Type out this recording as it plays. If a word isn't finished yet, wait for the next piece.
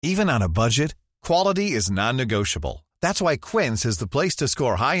Even on a budget, quality is non-negotiable. That's why Quince is the place to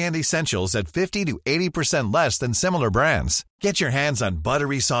score high-end essentials at 50 to 80% less than similar brands. Get your hands on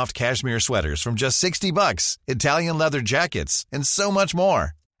buttery soft cashmere sweaters from just $60, Italian leather jackets, and so much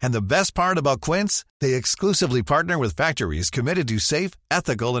more. And the best part about Quince, they exclusively partner with factories committed to safe,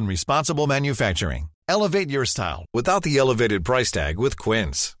 ethical, and responsible manufacturing. Elevate your style without the elevated price tag with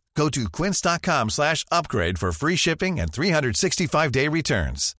Quince. Go to quince.com/upgrade for free shipping and 365-day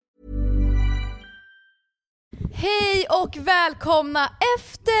returns. Hej och välkomna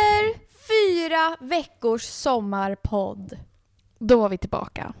efter 4 veckors sommarpodd. Då var vi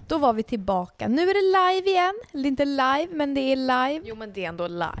tillbaka. Nu är det live igen. Eller inte live, men det är live. Jo, men det är ändå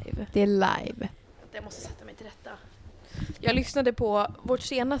live. Det är live. Jag måste sätta mig till rätta. Jag lyssnade på vårt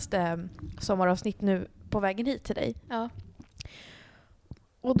senaste sommaravsnitt nu på vägen hit till dig. Ja.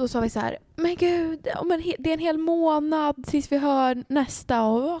 Och då sa vi så här: men gud, det är en hel månad tills vi hör nästa.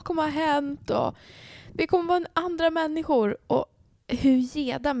 Och vad kommer ha hänt? Och vi kommer vara andra människor. Och hur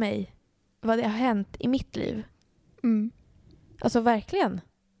geda mig vad det har hänt i mitt liv. Mm. Alltså verkligen.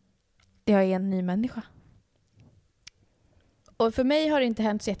 Jag är en ny människa. Och för mig har det inte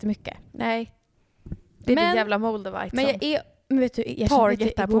hänt så jättemycket. Nej. Det är din jävla Moldavite. Men jag är... Men vet du, jag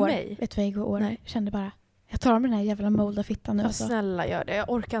targetar på mig. Vet du vad igår? Nej. Jag kände bara... Jag tar med den här jävla Moldafittan nu. Alltså. Snälla gör det. Jag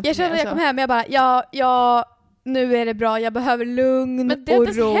orkar inte. Jag kände när jag kom hem. Jag bara... Ja, nu är det bra. Jag behöver lugn och ro. Men det har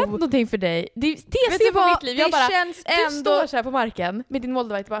inte hänt någonting för dig. Det ser på mitt liv. Jag bara... Känns du ändå... står så här på marken med din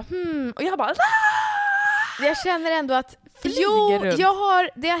Moldavite bara... Och jag bara... Jag känner ändå att...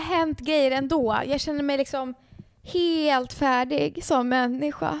 Det har hänt grejer ändå. Jag känner mig liksom helt färdig som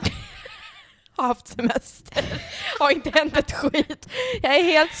människa. Har haft semester. Har inte hänt ett skit. Jag är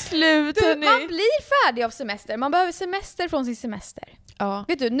helt slut. Man blir färdig av semester. Man behöver semester från sin semester. Ja.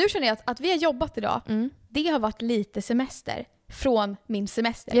 Vet du, nu känner jag att vi har jobbat idag. Det har varit lite semester från min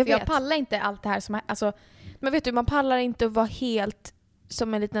semester. Jag pallar inte allt det här som... Alltså, men vet du, man pallar inte att vara helt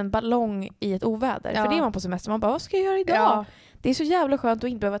som en liten ballong i ett oväder. Ja. För det är man på semester. Man bara, vad ska jag göra idag? Ja. Det är så jävla skönt att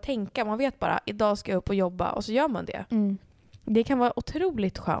inte behöva tänka. Man vet bara, idag ska jag upp och jobba. Och så gör man det. Det kan vara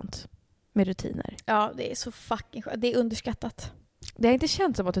otroligt skönt med rutiner. Ja, det är så fucking skönt. Det är underskattat. Det har inte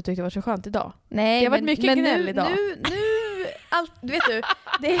känts som att du tyckte det var så skönt idag. Nej, det har varit mycket gnäll idag. Vet du,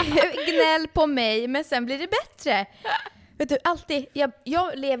 det är gnäll på mig, men sen blir det bättre. Vet du, alltid,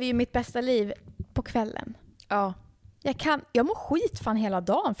 jag lever ju mitt bästa liv på kvällen. Ja. Jag mår skit fan hela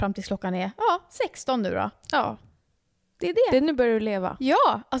dagen fram till klockan är 16 nu då. Ja. Det är det. Det är nu börjar du leva.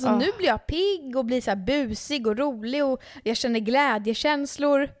 Ja, alltså nu blir jag pigg och blir så här busig och rolig och jag känner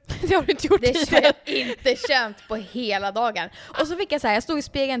glädjekänslor. Det har du inte gjort tidigare. Det har jag inte känt på hela dagen. Och så fick jag så här, jag stod i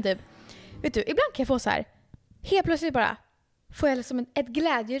spegeln typ. Vet du, ibland kan jag få så här, helt plötsligt bara får jag liksom ett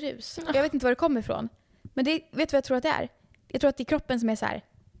glädjerus. Jag vet inte var det kommer ifrån. Men vet du vad jag tror att det är? Jag tror att det är kroppen som är så här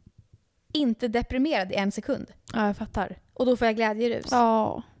inte deprimerad i en sekund. Ja, jag fattar. Och då får jag glädjerus.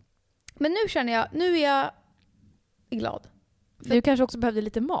 Ja. Men nu är jag glad. Du kanske också behövde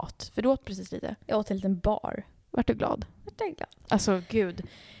lite mat, för du åt precis lite. Jag åt en liten bar. Vart du glad? Jag är glad. Alltså, gud.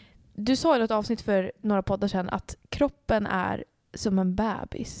 Du sa i något avsnitt för några poddar sedan att kroppen är som en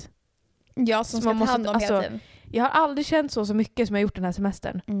bebis. Ja, som ska ta hand om hela tiden. Jag har aldrig känt så mycket som jag gjort den här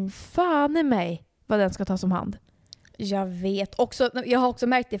semestern. Fan i mig vad den ska ta som hand. Jag vet. Jag har också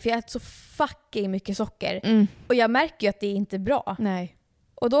märkt det, för jag äter så fucking mycket socker. Och jag märker ju att det är inte bra. Nej.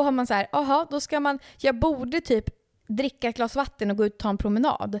 Och då har man så här, då ska man... Jag borde typ dricka ett glas vatten och gå ut och ta en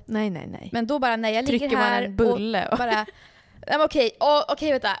promenad. Nej. Men då bara när jag trycker ligger här man en bulle och bara...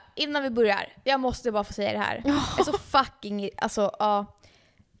 Okej, vänta. Innan vi börjar. Jag måste bara få säga det här. Jag är så fucking... Alltså,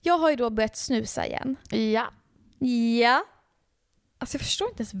 jag har ju då börjat snusa igen. Ja. Alltså jag förstår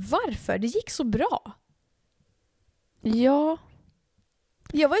inte ens varför. Det gick så bra. Ja.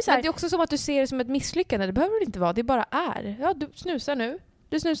 Jag var ju så här... Men det är också som att du ser det som ett misslyckande. Det behöver det inte vara. Det bara är. Ja, du snusar nu.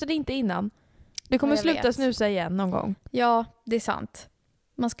 Du snusade inte innan. Du kommer sluta snusa igen någon gång. Ja, det är sant.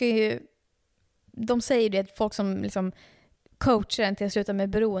 Man ska ju... De säger det, folk som liksom coachar en till att sluta med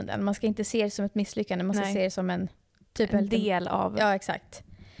beroenden. Man ska inte se det som ett misslyckande. Man ska se det som en del av... Ja, exakt.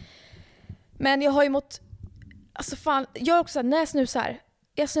 Men jag har ju mått... Alltså fan, jag är också så här, när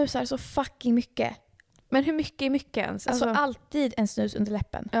jag snusar så fucking mycket. Men hur mycket är mycket ens? Alltså alltid en snus under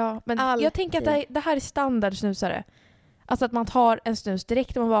läppen. Ja, men alltid. Jag tänker att det här är standard snusare. Alltså att man tar en snus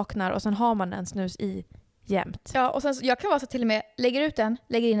direkt när man vaknar och sen har man en snus i jämt. Ja, och sen jag kan vara så till och med lägger ut den,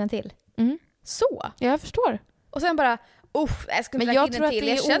 lägger in en till. Så. Ja, jag förstår. Och sen bara, jag ska inte in en till.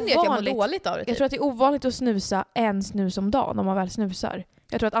 Jag känner ju att jag mår dåligt av det. Jag tror att det är ovanligt att snusa en snus om dagen om man väl snusar.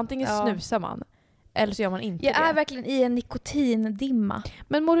 Jag tror att antingen snusar man eller så gör man inte det. Jag är verkligen i en nikotindimma.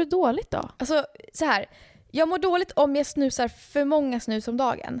 Men mår du dåligt då? Alltså, så här. Jag mår dåligt om jag snusar för många snus om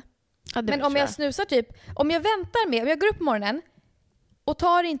dagen. Ja, Men om jag snusar typ, om jag väntar med, om jag går upp på morgonen och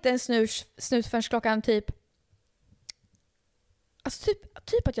tar inte en snus förrän klockan typ, alltså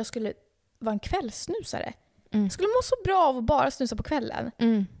typ att jag skulle vara en kvällssnusare. Jag skulle må så bra av att bara snusa på kvällen.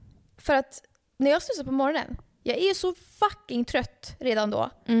 För att när jag snusar på morgonen, jag är ju så fucking trött redan då.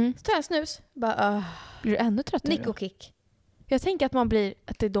 Så tar jag en snus, bara blir du ännu tröttare? nick och kick. Jag tänker att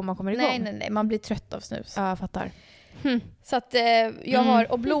att det är då man kommer igång. Nej, man blir trött av snus. Ja, jag fattar. Så att jag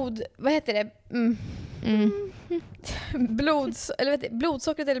har, och vad heter det?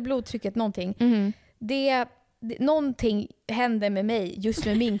 Blodsockret eller blodtrycket, någonting. Någonting händer med mig, just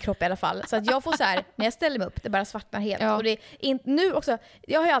med min kropp i alla fall. Så att jag får så här, när jag ställer mig upp, det bara svartnar helt. Ja. Och det nu också,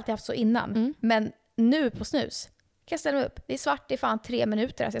 jag har ju alltid haft så innan, men nu på snus kan jag ställa mig upp. Det är svart i fan 3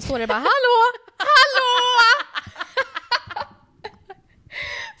 minuter. Alltså jag står där och bara, hallå!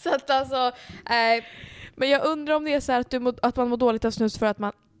 Så att alltså... Men jag undrar om det är så här att man mår dåligt av snus för att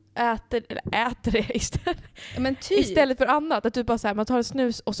man äter det istället för annat. Att typ bara så här, man tar en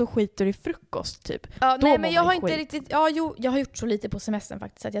snus och så skiter i frukost typ. Ja, nej, men jag har inte riktigt... jag har gjort så lite på semestern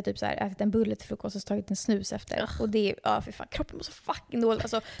faktiskt. Att jag typ så här ätit en bulle till frukost och så tagit en snus efter. Och det är... för fan, kroppen mår så fucking dåligt.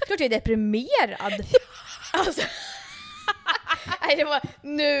 Alltså, klart jag är deprimerad. Alltså... Nej,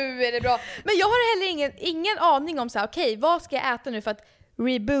 nu är det bra. Men jag har heller ingen aning om så här, okej, vad ska jag äta nu för att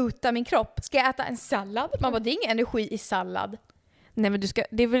reboota min kropp? Ska jag äta en sallad? Man bara, det är ingen energi i sallad. Nej, men du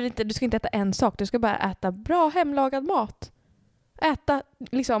ska inte äta en sak. Du ska bara äta bra hemlagad mat.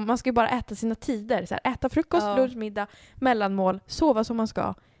 Man ska ju bara äta sina tider. Så här, äta frukost, lunch, middag, mellanmål, sova som man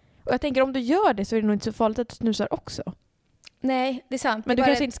ska. Och jag tänker, om du gör det så är det nog inte så farligt att du snusar också. Nej, det är sant. Men du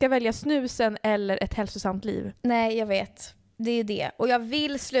kanske inte ska välja snusen eller ett hälsosamt liv. Nej, jag vet. Det är det. Och jag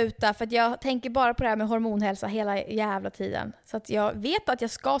vill sluta för att jag tänker bara på det här med hormonhälsa hela jävla tiden. Så att jag vet att jag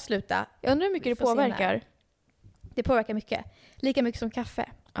ska sluta. Jag undrar hur mycket det påverkar. Det påverkar mycket. Lika mycket som kaffe.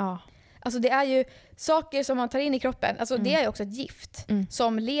 Ja. Alltså det är ju saker som man tar in i kroppen. Alltså det är ju också ett gift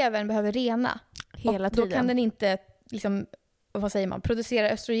som levern behöver rena. Hela och tiden. Då kan den inte, liksom, vad säger man, producera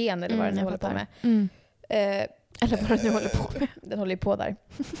östrogen eller vad den håller på med. Eller vad den nu håller på med. Den håller ju på där.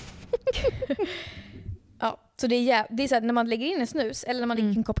 Ja, så det är så här, när man lägger in en snus eller när man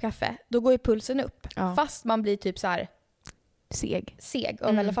dricker en kopp kaffe, då går ju pulsen upp. Ja. Fast man blir typ så här seg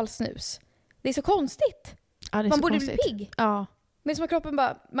av i alla fall snus. Det är så konstigt. Ja, det är man så borde konstigt. bli pigg. Ja. Men som att kroppen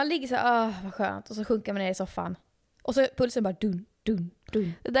bara, man ligger så här, vad skönt, och så sjunker man ner i soffan. Och så pulsen bara dun.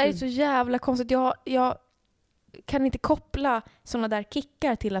 Det där är så jävla konstigt. Jag kan inte koppla såna där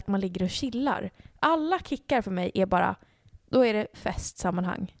kickar till att man ligger och chillar. Alla kickar för mig är bara, då är det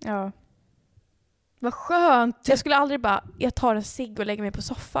festsammanhang. Ja. Vad skönt. Jag skulle aldrig bara, jag tar en cigg och lägger mig på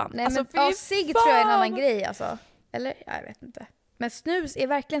soffan. Nej, alltså, men cigg tror jag är en annan grej alltså. Eller? Jag vet inte. Men snus är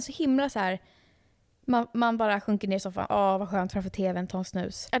verkligen så himla så här. Man bara sjunker ner i soffan. Vad skönt framför tvn, ta en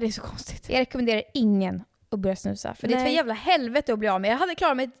snus. Ja, det är så konstigt. Jag rekommenderar ingen att börja snusa. För det är ett för jävla helvete att bli av med.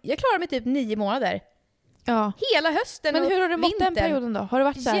 Jag klarade mig typ 9 månader. Ja. Hela hösten. Men och hur har du mått den perioden då? Har du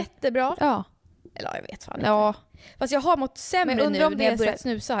varit så här? Jättebra. Ja. Eller jag vet fan inte. Ja. Fast jag har mått sämre nu när jag börjat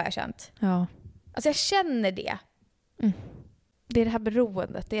snusa, har jag känt. Ja. Alltså jag känner det. Det är det här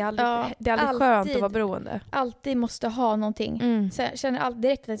beroendet. Det är aldrig skönt att vara beroende. Alltid måste ha någonting. Så jag känner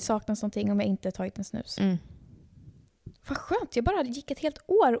direkt att det saknas någonting om jag inte tagit en snus. Vad skönt. Jag bara gick ett helt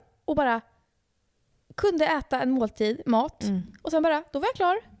år och bara kunde äta en måltid, mat. Och sen bara, då var jag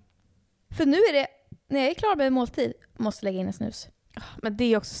klar. För nu är det, när jag är klar med en måltid, måste lägga in en snus. Men det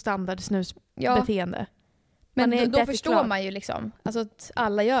är också standard snusbeteende. Ja. Men då förstår man ju liksom. Alltså att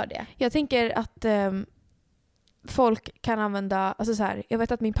alla gör det. Jag tänker att folk kan använda, alltså så här, jag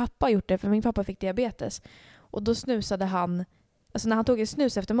vet att min pappa har gjort det, för min pappa fick diabetes. Och då snusade han, alltså när han tog en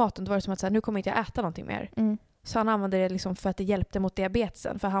snus efter maten, då var det som att så här, nu kommer inte jag äta någonting mer. Så han använde det liksom för att det hjälpte mot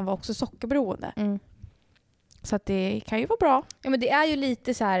diabetesen, för han var också sockerberoende. Så att det kan ju vara bra. Ja, men det är ju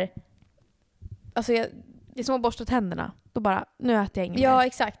lite så här, alltså det är som att borsta tänderna. Då bara, nu äter jag inget mer. Ja,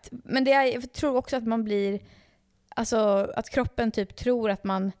 exakt. Men jag tror också att man blir, alltså att kroppen typ tror att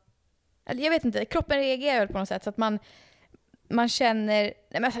man, jag vet inte, kroppen reagerar på något sätt så att man känner, nej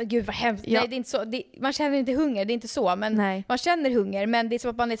men alltså, gud vad hemskt. Ja. Nej, det är inte så, man känner inte hunger, det är inte så, men man känner hunger, men det är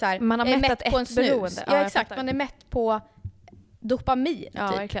som att man är så här, man har är mättat mätt på en snus. beroende. Ja, exakt, man är mätt på dopamin Ja,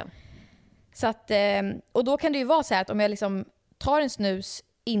 typ. verkligen. Så att, och då kan det ju vara så här att om jag liksom tar en snus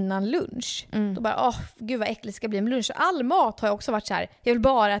innan lunch, då bara, gud vad äckligt det ska bli med lunch. All mat har jag också varit så här, jag vill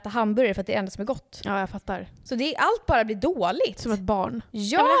bara äta hamburgare för att det är det enda som är gott. Ja, jag fattar. Så allt bara blir dåligt. Som ett barn.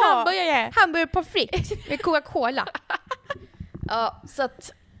 Ja! Hamburgare! Hamburgare på fritt med Coca-Cola. Ja, så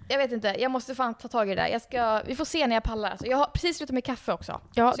att Jag vet inte, jag måste fan ta tag i det där. Vi får se när jag pallar. Alltså, jag har precis slutat med kaffe också.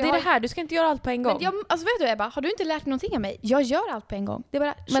 Ja, så det är det här. Du ska inte göra allt på en gång. Men alltså vet du Ebba, har du inte lärt dig någonting av mig? Jag gör allt på en gång. Det är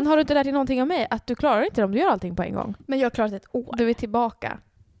bara... Men har du inte lärt dig någonting av mig? Att du klarar inte det om du gör allting på en gång. Men jag har klarat ett år. Du är tillbaka.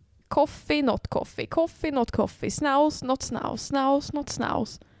 Coffee, not coffee. Coffee, not coffee. Snaus, not snaus. Snaus, not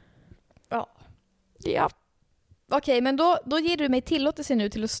snaus. Ja. Ja. Okej, men då ger du mig tillåtelse nu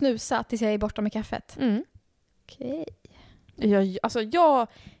till att snusa tills jag är borta med kaffet. Okej. Jag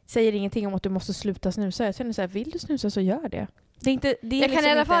säger ingenting om att du måste sluta snusa. Jag känner så här, vill du snusa så gör det. Det är inte, det är jag liksom kan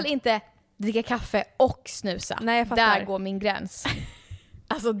i alla fall inte dricka kaffe och snusa. Nej, jag fattar. Där går min gräns.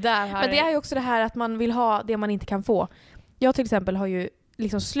 Alltså där har Men det är ju också det här att man vill ha det man inte kan få. Jag till exempel har ju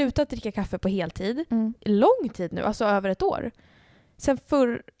liksom slutat dricka kaffe på heltid. Lång tid nu, alltså över ett år. Sen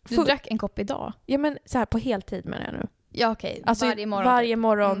Du drack en kopp idag? Ja, men så här på heltid menar jag nu. Ja, okej. Alltså varje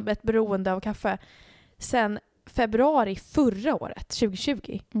morgon ett beroende av kaffe. Sen februari förra året,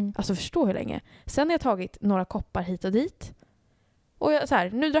 2020. Alltså förstå hur länge. Sen har jag tagit några koppar hit och dit. Och så här,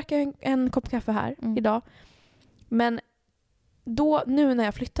 nu drack jag en kopp kaffe här idag. Men då, nu när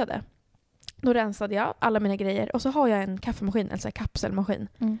jag flyttade, då rensade jag alla mina grejer. Och så har jag en kaffemaskin, alltså en kapselmaskin.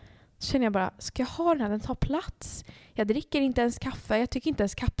 Så känner jag bara, ska jag ha den här? Den tar plats. Jag dricker inte ens kaffe. Jag tycker inte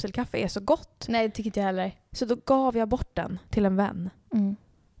ens kapselkaffe är så gott. Nej, det tycker inte jag heller. Så då gav jag bort den till en vän.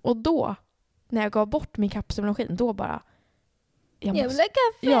 Och då, när jag gav bort min kapselmaskin, då bara... Jag vill ha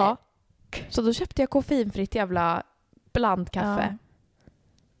kaffe! Ja. Så då köpte jag koffeinfritt jävla blandkaffe. Ja.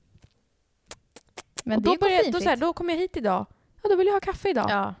 Men och det då kom jag hit idag. Ja, då vill jag ha kaffe idag.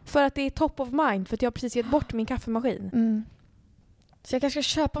 Ja. För att det är top of mind. För att jag har precis gett bort min kaffemaskin. Så jag kanske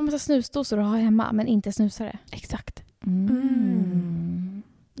ska köpa en massa snusdosor och ha hemma, men inte snusare. Exakt.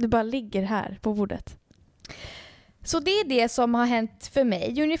 Det bara ligger här på bordet. Så det är det som har hänt för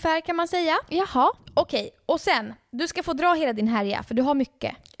mig, ungefär kan man säga. Jaha. Okej, och sen, du ska få dra hela din härja, för du har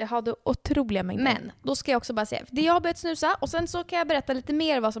mycket. Jag hade otroliga mängder. Men, då ska jag också bara säga, det jag har börjat snusa, och sen så kan jag berätta lite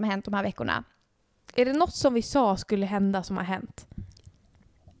mer vad som har hänt de här veckorna. Är det något som vi sa skulle hända som har hänt?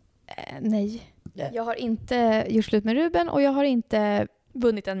 Nej. Jag har inte gjort slut med Ruben och jag har inte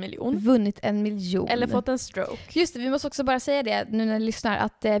vunnit 1 miljon. Eller fått en stroke. Just det, vi måste också bara säga det nu när ni lyssnar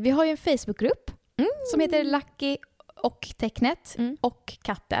att vi har ju en Facebookgrupp som heter Lucky och tecknet och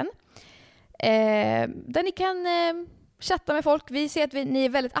katten. Där ni kan chatta med folk. Vi ser att ni är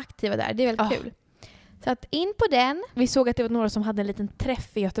väldigt aktiva där. Det är väldigt kul. Så att in på den. Vi såg att det var några som hade en liten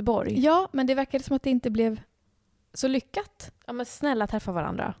träff i Göteborg. Ja, men det verkade som att det inte blev så lyckat. Ja, men snälla träffa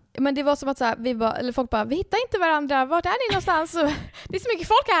varandra. Men det var som att så här, folk bara, vi hittar inte varandra. Vart är ni någonstans? Det är så mycket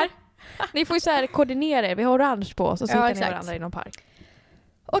folk här. Ni får ju så här koordinera er. Vi har orange på oss och så hittar ni varandra i någon park.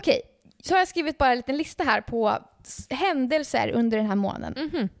 Okej, så har jag skrivit bara en liten lista här på händelser under den här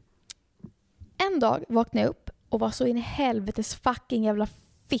månaden. En dag vaknade jag upp och var så in i helvetes fucking jävla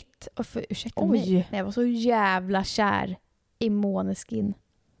fitt. Och ursäkta mig. Jag var så jävla kär i Måneskin.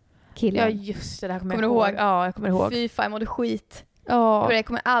 Killen. Ja, just det. Där kommer jag ihåg. Ja, jag kommer ihåg. Fy fan, jag mådde skit. Ja. Jag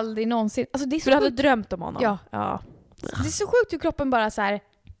kommer aldrig någonsin... Alltså, det är så du hade drömt om honom? Ja. Det är så sjukt hur kroppen bara så här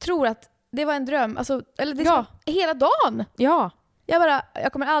tror att det var en dröm. Alltså, eller det är så, hela dagen. Ja.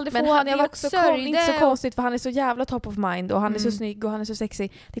 Jag kommer aldrig få honom. Jag var också inte så konstigt för han är så jävla top of mind och han är så snygg och han är så sexy.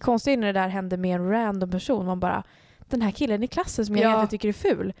 Det konstiga är när det där händer med en random person. Man bara, den här killen i klassen som jag egentligen tycker är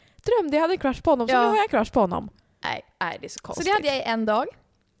ful. Drömde jag hade en crush på honom så nu har jag en crush på honom. Nej, det är så konstigt. Så det hade jag en dag.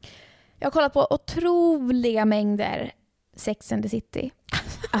 Jag har kollat på otroliga mängder Sex and the City.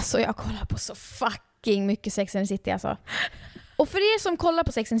 Alltså jag kollar på så fucking mycket Sex and the City alltså. Och för er som kollar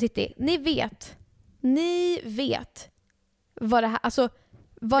på Sex and the City, ni vet vad det här, alltså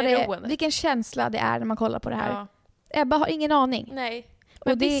vilken känsla det är när man kollar på det här. Ja. Ebba har ingen aning. Nej.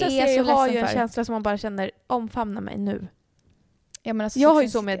 Men och vissa serier har ju en känsla som man bara känner, omfamna mig nu. Ja, men alltså, jag har ju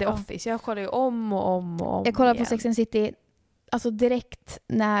så med The Office. Jag kollar ju om och om. Jag kollar på Sex and the City alltså direkt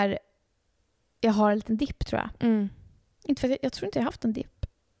när jag har en liten dipp, tror jag. Inte för jag tror inte jag har haft en dipp.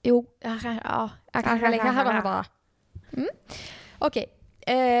 Jo, jag kanske lägger bara. Okej.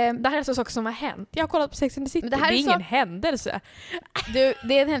 Det här är så saker som har hänt. Jag har kollat på Sex and the City. Men det är ingen händelse. Du,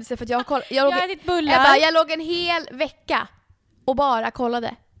 det är en händelse för att jag låg en hel vecka och bara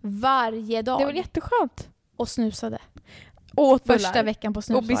kollade varje dag. Det var jätteskönt. Och snusade. Åt första veckan på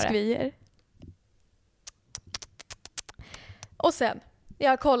snus. Och biskvier. Och sen, jag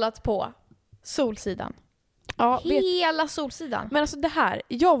har kollat på Solsidan. Ja, hela Solsidan. Men alltså det här,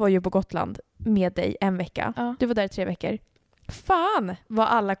 jag var ju på Gotland med dig en vecka. Ja. Du var där i 3 veckor. Fan vad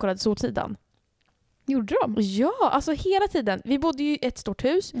alla kollade Solsidan. Gjorde de? Ja, alltså hela tiden. Vi bodde ju i ett stort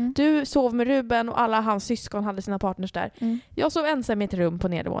hus. Du sov med Ruben och alla hans syskon hade sina partners där. Jag sov ensam i ett rum på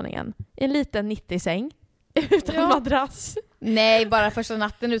nedervåningen. En liten 90-säng. Utan madrass. Nej, bara första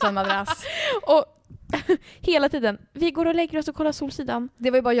natten utan madrass. Och hela tiden, vi går och lägger oss och kollar Solsidan.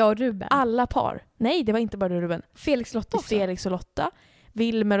 Det var ju bara jag och Ruben. Alla par. Nej, det var inte bara Ruben. Felix Lotta också. Felix och Lotta,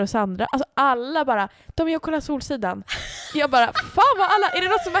 Wilmer och Sandra. Alltså alla bara, de gör kolla Solsidan. Jag bara, fan vad alla, är det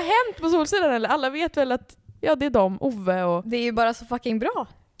något som har hänt på Solsidan eller? Alla vet väl att, ja det är de, Ove och... Det är ju bara så fucking bra.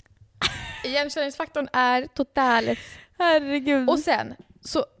 Igenkänningsfaktorn är totalt. Herregud. Och sen,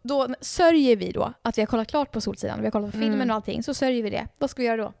 så då sörjer vi då att vi har kollat klart på Solsidan. Vi har kollat på filmen och allting. Så sörjer vi det. Vad ska vi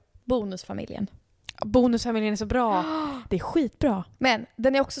göra då? Bonusfamiljen. Bonusfamiljen är så bra. Det är skitbra. Men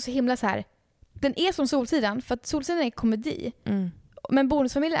den är också så himla så här. Den är som Solsidan, för att Solsidan är komedi. Men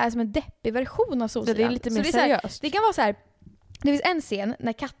Bonusfamiljen är som en deppig version av Solsidan. Så det är lite mer så det är seriöst. Så här, det kan vara så här. Det finns en scen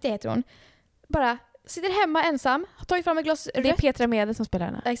när Katja heter hon. Bara sitter hemma ensam. Har tagit fram ett glas rött. Det är Petra Mede som spelar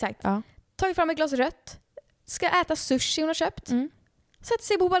henne. Exakt. Ja. Tagit fram ett glas rött. Ska äta sushi hon har köpt. Sätter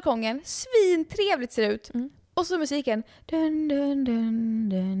sig på balkongen. Svintrevligt ser det ut. Och så musiken. Dun, dun, dun,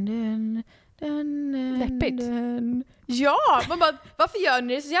 dun, dun. Deppigt. Ja, man bara, varför gör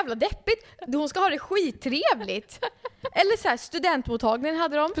ni det så jävla deppigt? Hon ska ha det skittrevligt. Eller så här, studentmottagningen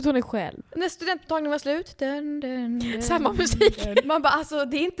hade de. För hon är själv. När studentmottagningen var slut. Samma musik. Man bara, alltså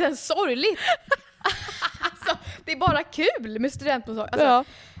det är inte ens sorgligt. Alltså, det är bara kul med studentmottagningen.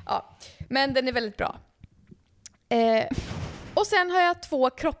 Alltså, ja. Men den är väldigt bra. Och sen har jag 2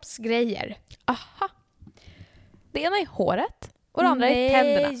 kroppsgrejer. Aha. Det ena är håret och det andra är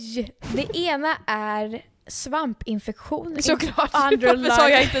tänderna. Det ena är svampinfektion. Såklart, varför sa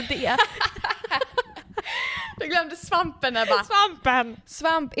jag inte det? Jag glömde svampen där bara. Svampen!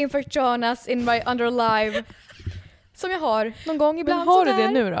 Svampinfektionas in my underlife. Som jag har någon gång ibland. Men har du sådär.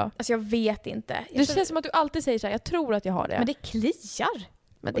 det nu då? Alltså jag vet inte. Det känns som att du alltid säger så här, jag tror att jag har det. Men det kliar.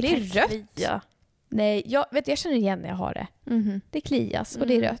 Men och det är rött. Klia. Nej, jag känner igen när jag har det. Det klias och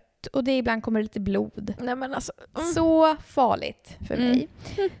det är rött. Och det ibland kommer lite blod. Nej men alltså. Så farligt för mig.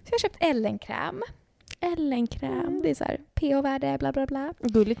 Så jag har köpt Ellen-kräm. Ellen-kräm. Det är så här pH-värde, bla bla bla.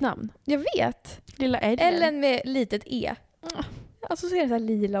 Gulligt namn. Jag vet. Lilla Ellen. Ellen med litet E. Alltså så är den så här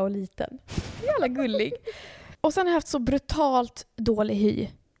lila och liten. Jävla gullig. Och sen har jag haft så brutalt dålig hy.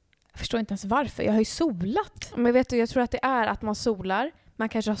 Jag förstår inte ens varför. Jag har ju solat. Men vet du, jag tror att det är att man solar. Man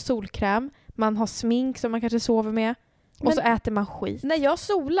kanske har solkräm. Man har smink som man kanske sover med. Och så äter man skit. När jag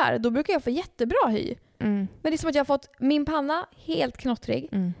solar, då brukar jag få jättebra hy. Men det är som att jag har fått min panna helt knottrig.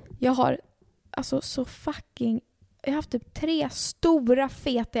 Jag har alltså så fucking... Jag har haft typ 3 stora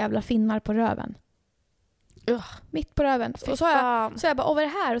feta jävla finnar på röven. Mitt på röven. Och så har jag bara, vad är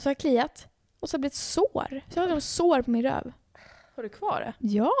det här? Och så har jag kliat. Och så har det blivit sår. Så jag har sår på min röv. Har du kvar det?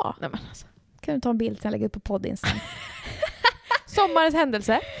 Ja. Nej, men alltså. Kan du ta en bild sen lägga upp på podden? Sommarens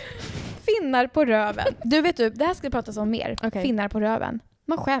händelse. Finnar på röven. Du vet det här ska vi prata om mer. Okay. Finnar på röven.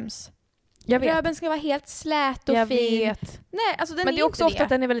 Man skäms. Jag vet. Röven ska vara helt slät och jag fin. Vet. Nej, alltså den men det är också ofta att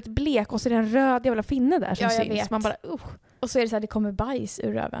den är väldigt blek och så är det en röd jävla finne där som syns. Vet. Man bara, Och så är det så här, det kommer bajs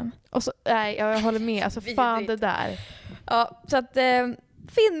ur röven. Och så, nej, jag håller med. Alltså fan det där. Ja, så att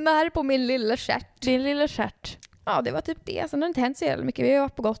finnar på min lilla stjärt. Din lilla stjärt. Ja, det var typ det. Sen har det inte hänt så jävla mycket. Vi har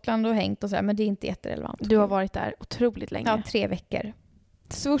varit på Gotland och hängt och så här, men det är inte jätterelevant. Du har varit där otroligt länge. Ja, 3 veckor.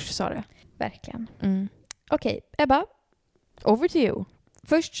 Swoosh sa du. Verkligen. Okej, Ebba. Over to you.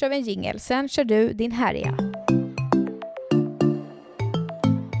 Först kör vi en jingle, sen kör du din härja.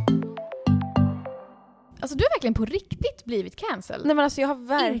 Alltså du har verkligen på riktigt blivit cancel. Nej men alltså jag har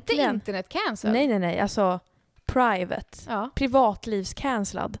verkligen... Inte internet cancel. Nej. Alltså private. Ja.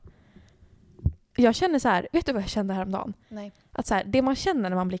 Privatlivscancellad. Jag känner så här, vet du vad jag kände häromdagen? Nej. Att så här, det man känner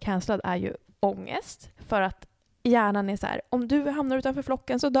när man blir cancellad är ju ångest. För att hjärnan är så här, om du hamnar utanför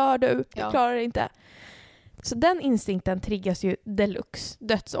flocken så dör du. Du klarar det inte. Så den instinkten triggas ju deluxe.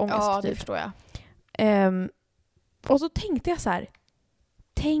 Dödsångest. Ja, typ. det förstår jag. Och så tänkte jag så här,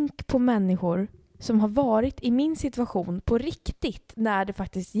 tänk på människor som har varit i min situation på riktigt när det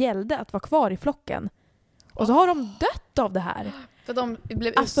faktiskt gällde att vara kvar i flocken. Och så har de dött av det här. För de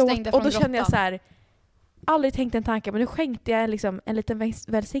blev alltså, utstängda från och då grottan. kände jag så här, aldrig tänkt en tanke, men nu skänkte jag liksom en liten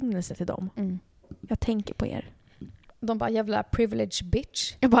välsignelse till dem. Jag tänker på er. De bara, jävla privilege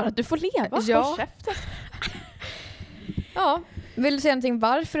bitch. Jag bara, du får leva. Ja. Ja. Vill du säga någonting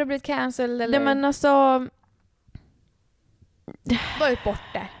varför det blivit cancel? Eller? Nej men alltså... Var ju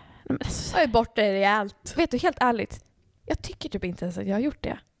bort det. Var ju bort det rejält. Vet du, helt ärligt. Jag tycker typ inte ens att jag har gjort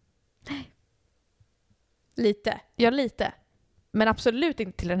det. Nej. Lite. Ja, lite. Men absolut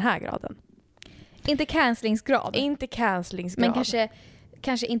inte till den här graden. Inte cancelingsgrad. Inte cancelingsgrad. Men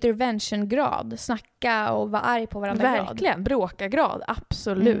kanske interventiongrad. Snacka och vara arg på varandra. Verkligen. Bråka-grad.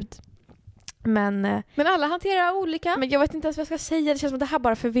 Absolut. Men alla hanterar olika. Men jag vet inte ens vad jag ska säga. Det känns som att det här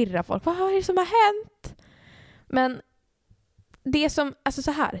bara förvirrar folk. Vad är det som har hänt? Men det som, alltså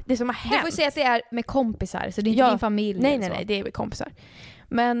så här, det som har hänt. Du får ju säga att det är med kompisar, så det är inte din familj. Nej, det är med kompisar.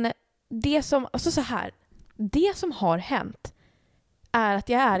 Men det som, alltså så här, det som har hänt är att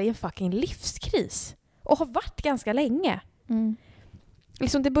jag är i en fucking livskris. Och har varit ganska länge.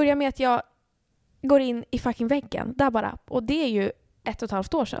 Liksom det börjar med att jag går in i fucking väggen. Där bara. Och det är ju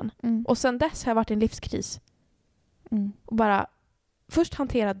 1,5 år sedan. Och sen dess har jag varit i en livskris. Och bara först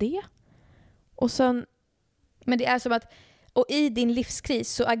hantera det. Och sen... Men det är som att, och i din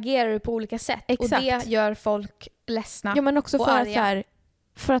livskris så agerar du på olika sätt. Exakt. Och det gör folk ledsna. Ja, men också och för att, arga. så här,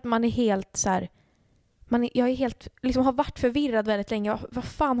 för att man är helt så här... Jag är helt, liksom har varit förvirrad väldigt länge. Vad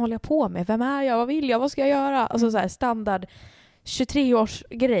fan håller jag på med? Vem är jag? Vad vill jag? Vad ska jag göra? Alltså så här standard 23-års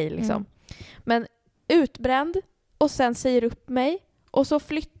grej liksom. Men utbränd och sen säger upp mig och så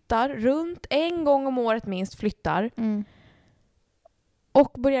flyttar runt en gång om året minst flyttar.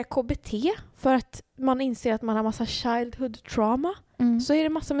 Och börjar KBT för att man inser att man har massa childhood trauma. Så är det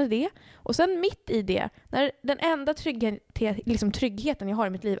massa med det. Och sen mitt i det, när den enda tryggheten jag har i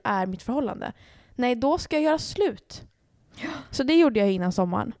mitt liv är mitt förhållande. Nej, då ska jag göra slut. Så det gjorde jag innan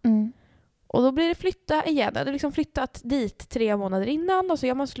sommaren. Och då blir det flytta igen. Jag hade liksom flyttat dit 3 månader innan och så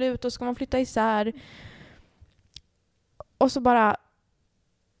gör man slut och så ska man flytta isär. Och så bara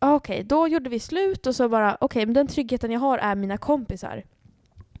okej, då gjorde vi slut och så bara okej, men den tryggheten jag har är mina kompisar.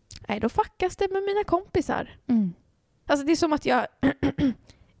 Nej, då fuckas det med mina kompisar. Alltså det är som att jag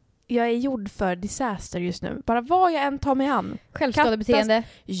är gjord för disaster just nu. Bara vad jag än tar mig an. Självskadebeteende.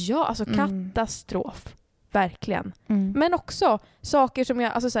 Ja, alltså katastrof. Verkligen. Men också saker som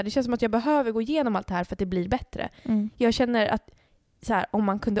jag... Alltså så här, det känns som att jag behöver gå igenom allt det här för att det blir bättre. Jag känner att så här, om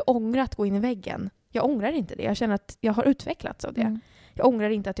man kunde ångra att gå in i väggen. Jag ångrar inte det. Jag känner att jag har utvecklats av det. Jag ångrar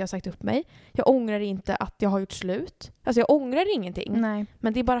inte att jag har sagt upp mig. Jag ångrar inte att jag har gjort slut. Alltså jag ångrar ingenting. Nej.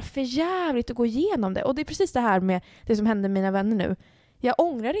 Men det är bara för jävligt att gå igenom det. Och det är precis det här med det som hände med mina vänner nu. Jag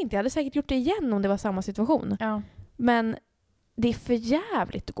ångrar inte. Jag hade säkert gjort det igen om det var samma situation. Ja. Men det är för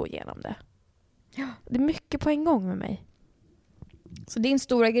jävligt att gå igenom det. Ja. Det är mycket på en gång med mig. Så din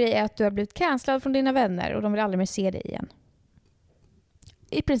stora grej är att du har blivit cancellad från dina vänner och de vill aldrig mer se dig igen.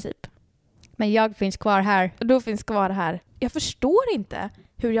 I princip. Men jag finns kvar här. Och då finns kvar här. Jag förstår inte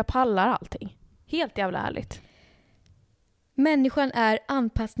hur jag pallar allting. Helt jävla ärligt. Människan är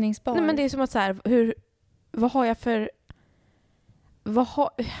anpassningsbar. Nej, men det är som att så här, vad har jag för...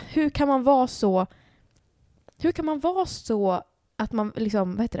 hur kan man vara så... Hur kan man vara så att man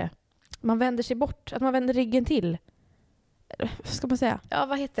liksom, vad heter det? Man vänder sig bort, att man vänder ryggen till. Vad ska man säga? Ja,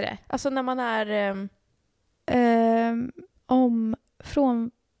 vad heter det? Alltså när man är...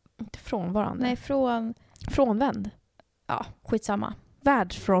 Inte frånvarande. Nej, Frånvänd. Ja, skitsamma.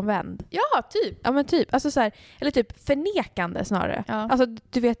 Världsfrånvänd. Ja, typ. Ja, men typ. Alltså så här, eller typ förnekande snarare. Ja. Alltså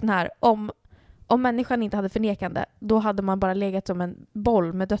du vet den här, om människan inte hade förnekande, då hade man bara legat som en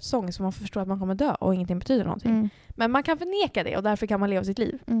boll med dödsångest så man förstår att man kommer dö och ingenting betyder någonting. Men man kan förneka det och därför kan man leva sitt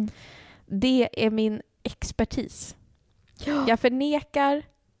liv. Det är min expertis. Ja. Jag förnekar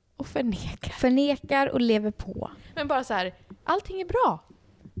och förnekar. Förnekar och lever på. Men bara så här, allting är bra.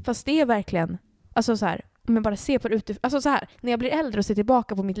 Fast det är verkligen, alltså så här, om jag bara ser på det utifrån, alltså så här, när jag blir äldre och ser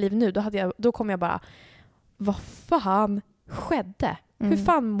tillbaka på mitt liv nu, då kommer jag bara, vad fan skedde? Hur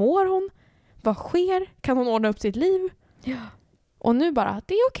fan mår hon? Vad sker? Kan hon ordna upp sitt liv? Ja. Och nu bara,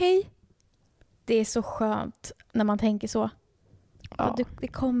 det är okej. Det är så skönt när man tänker så. Ja. Det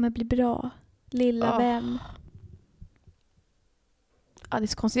kommer bli bra, lilla vän. Ja, det är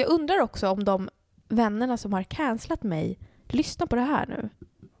så konstigt. Jag undrar också om de vännerna som har cancelat mig lyssnar på det här nu.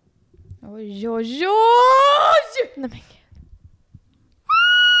 Oj, oj, oj! Nej, men...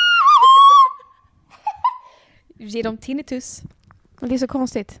 Ge dem tinnitus. Men det är så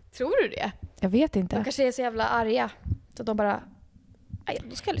konstigt. Tror du det? Jag vet De inte. kanske är så jävla arga. Så att de bara... Aj,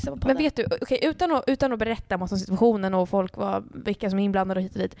 då ska jag lyssna på podden. Men vet du, utan att berätta massa situationen och folk vilka som är inblandade och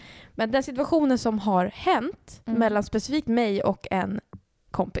hit och dit. Men den situationen som har hänt mellan specifikt mig och en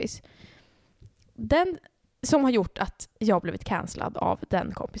kompis. Den som har gjort att jag blivit cancellad av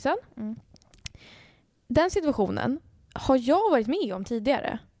den kompisen. Den situationen har jag varit med om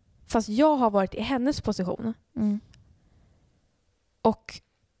tidigare. Fast jag har varit i hennes position. Och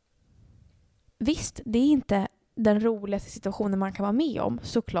visst, det är inte den roligaste situationen man kan vara med om,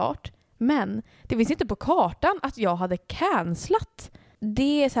 såklart. Men det finns inte på kartan att jag hade cancelat.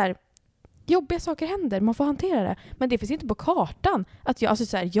 Det är så här, jobbiga saker händer, man får hantera det. Men det finns inte på kartan att jag, alltså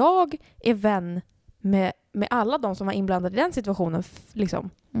så här, jag är vän med alla de som var inblandade i den situationen. Liksom.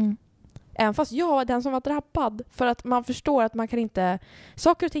 Även fast jag var den som var drabbad. För att man förstår att man kan inte...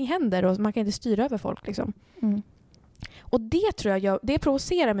 Saker och ting händer och man kan inte styra över folk. Liksom. Och det tror jag det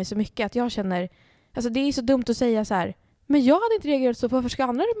provocerar mig så mycket att jag känner... Alltså det är så dumt att säga så här... Men jag hade inte reagerat så. Varför ska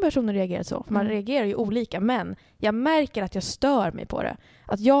andra personer reagera så? För man reagerar ju olika. Men jag märker att jag stör mig på det.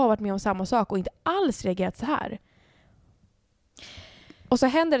 Att jag har varit med om samma sak och inte alls reagerat så här. Och så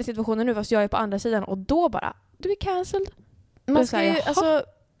händer det situationen nu fast jag är på andra sidan. Och då bara, du är cancelled.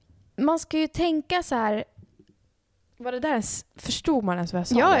 Man ska ju tänka så här. Var det där förstod man ens vad jag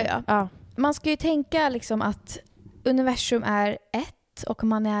sa? Ja. Man ska ju tänka liksom att universum är ett och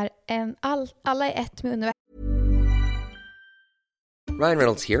man är alla är ett med universum. Ryan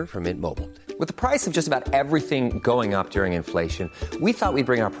Reynolds here from Mint Mobile. With the price of just about everything going up during inflation, we thought we'd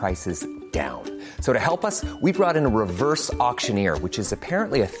bring our prices down. So to help us, we brought in a reverse auctioneer, which is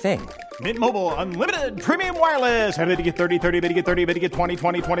apparently a thing. Mint Mobile Unlimited Premium Wireless. How to get 30, 30, bit to get 30, bit to get 20,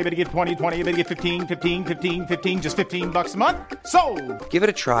 20, 20, bit to get 20, 20, bit to get 15, 15, 15, 15, just $15 a month? Sold! Give it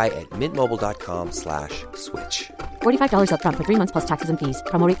a try at mintmobile.com/switch. $45 up front for 3 months plus taxes and fees.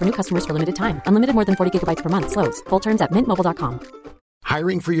 Promo rate for new customers for limited time. Unlimited more than 40 gigabytes per month. Slows full terms at mintmobile.com.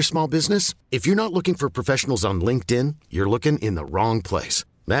 Hiring for your small business? If you're not looking for professionals on LinkedIn, you're looking in the wrong place.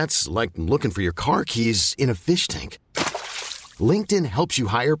 That's like looking for your car keys in a fish tank. LinkedIn helps you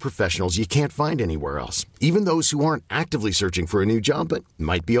hire professionals you can't find anywhere else, even those who aren't actively searching for a new job but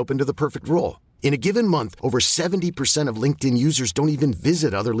might be open to the perfect role. In a given month, over 70% of LinkedIn users don't even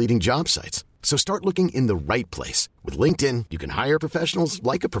visit other leading job sites. So start looking in the right place. With LinkedIn, you can hire professionals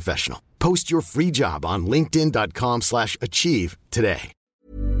like a professional. Post your free job on linkedin.com/achieve today.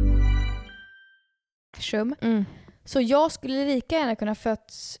 Så jag skulle lika gärna kunna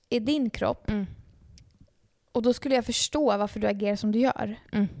fötts i din kropp. Och då skulle jag förstå varför du agerar som du gör.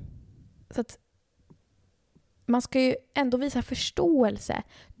 Så att man ska ju ändå visa förståelse.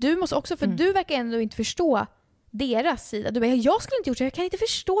 Du måste också, för du verkar ändå inte förstå deras sida. Du bara, jag skulle inte gjort så. Jag kan inte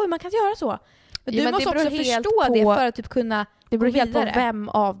förstå hur man kan göra så. Men du måste också förstå det för att typ kunna det beror helt på vem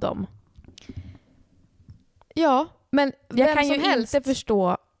av dem. Ja, men jag kan ju inte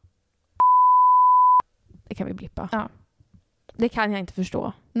förstå. Det kan vi blippa. Ja. Det kan jag inte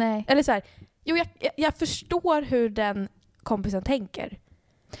förstå. Nej. Eller så här, jo, jag förstår hur den kompisen tänker.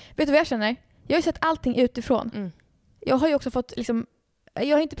 Vet du vad jag känner? Jag har ju sett allting utifrån. Jag har ju också fått liksom,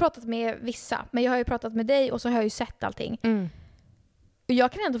 jag har inte pratat med vissa, men jag har ju pratat med dig och så har jag ju sett allting. Och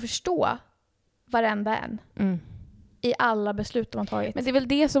jag kan ändå förstå varenda en. I alla beslut de har tagit. Men det är väl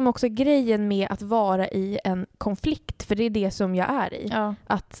det som också är grejen med att vara i en konflikt, för det är det som jag är i. Ja.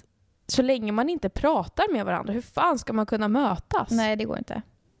 Att så länge man inte pratar med varandra, hur fan ska man kunna mötas? Nej, det går inte.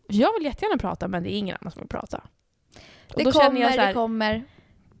 Jag vill jättegärna prata, men det är ingen annan som vill prata. Det kommer.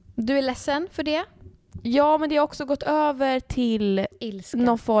 Du är ledsen för det? Ja, men det har också gått över till ilska.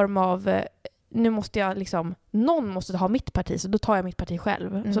 Någon form av, nu måste jag liksom, någon måste ha mitt parti, så då tar jag mitt parti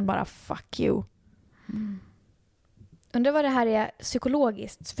själv. Så bara, fuck you. Undrar vad det här är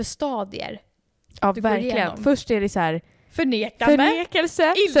psykologiskt för stadier. Ja, verkligen. Först är det så här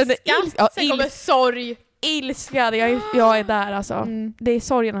förnekelse. Ilska. Sen kommer sorg. Ilska. Jag är där alltså. Det är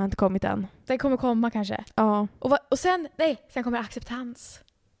sorgen har inte kommit än. Den kommer komma kanske. Ja. Och sen kommer acceptans.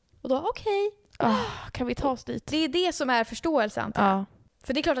 Och då okej. Kan vi ta oss dit? Det är det som är förståelse, antar jag.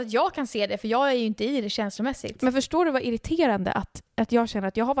 För det är klart att jag kan se det, för jag är ju inte i det känslomässigt. Men förstår du vad irriterande att jag känner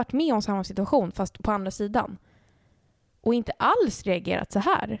att jag har varit med om samma situation fast på andra sidan. Och inte alls reagerat så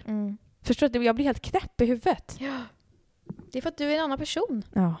här. Förstår du att jag blir helt knäpp i huvudet? Ja. Det är för att du är en annan person.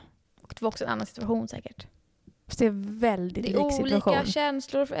 Ja. Och det var också en annan situation säkert. Fast det är väldigt lik situation. Det är olika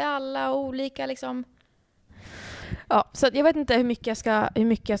känslor för alla, olika liksom. Ja, så jag vet inte hur mycket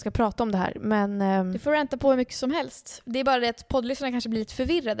jag ska prata om det här, men du får ränta på hur mycket som helst. Det är bara det att poddlyssnarna kanske blir lite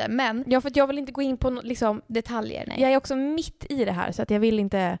förvirrade, men ja, för att jag vill inte gå in på liksom detaljer. Nej. Jag är också mitt i det här, så att jag vill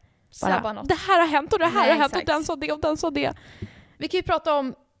inte bara något. Det här har hänt och det här har hänt och den sa det och den sa det. Vi kan ju prata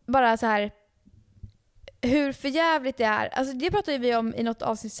om bara så här hur förjävligt det är. Alltså det pratade vi om i något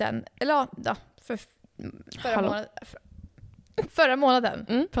avsnitt sen, eller ja, förra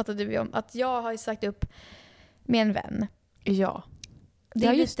månaden pratade vi om att jag har ju sagt upp med en vän. Ja. Det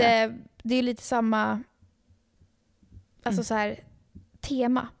är lite samma alltså så här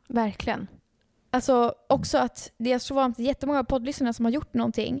tema. Verkligen. Alltså också att det är så vanligt jättemånga poddlyssnare som har gjort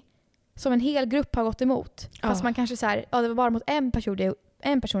någonting som en hel grupp har gått emot. Fast man kanske så här, det var bara mot en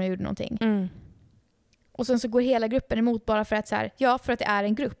person gjorde någonting. Och sen så går hela gruppen emot bara för att så här, för att det är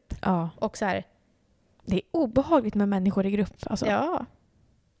en grupp. Ja. Och så här, det är obehagligt med människor i grupp alltså. Ja.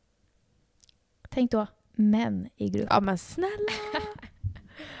 Tänk då män i grupp. Ja, men snälla.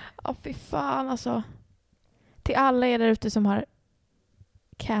 Fy fan alltså. Till alla er där ute som har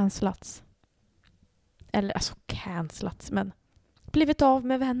cancellats. Eller alltså cancellats, men blivit av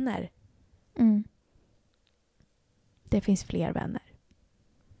med vänner. Det finns fler vänner.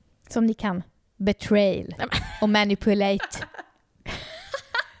 Som ni kan betrayal och manipulate.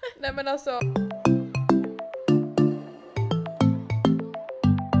 Nej men alltså...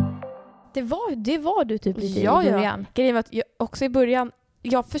 Det var du typ lite i början. Grejen var att också i början,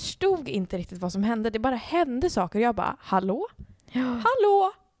 jag förstod inte riktigt vad som hände. Det bara hände saker och jag bara, hallå? Ja.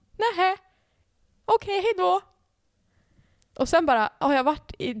 Hallå? Nähä? Okej, hej då. Och sen bara har jag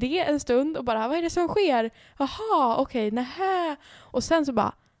varit i det en stund och bara, vad är det som sker? Jaha, okej, nähä. Och sen så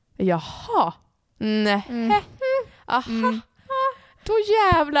bara, jaha, nähä. Aha. Då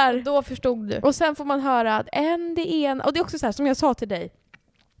jävlar. Då förstod du. Och sen får man höra att det ena, och det är också så här som jag sa till dig.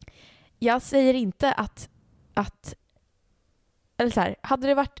 Jag säger inte att eller så här, hade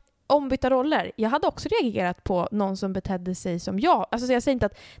det varit ombytta roller, jag hade också reagerat på någon som betedde sig som jag. Alltså så jag säger inte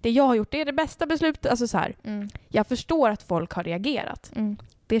att det jag har gjort det är det bästa beslutet. Alltså så här, jag förstår att folk har reagerat.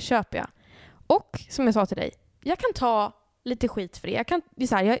 Det köper jag. Och som jag sa till dig, jag kan ta lite skit för det.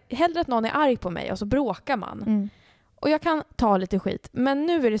 Jag hellre att någon är arg på mig och så bråkar man. Och jag kan ta lite skit. Men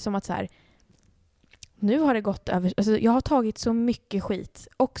nu är det som att så här, nu har det gått över. Alltså jag har tagit så mycket skit.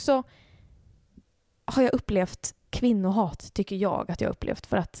 Också har jag upplevt kvinnohat, tycker jag att jag har upplevt.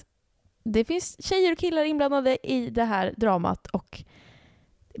 För att det finns tjejer och killar inblandade i det här dramat. Och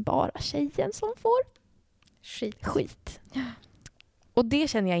det är bara tjejen som får skit. Och det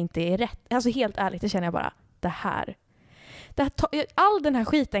känner jag inte är rätt. Alltså helt ärligt, det känner jag bara, all den här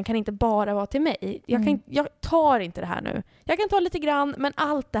skiten kan inte bara vara till mig. Jag tar inte det här nu. Jag kan ta lite grann, men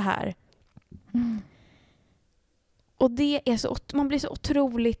allt det här. Och det är så, man blir så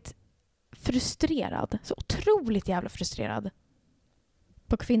otroligt frustrerad. Så otroligt jävla frustrerad.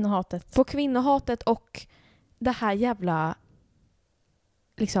 På kvinnohatet. På kvinnohatet och det här jävla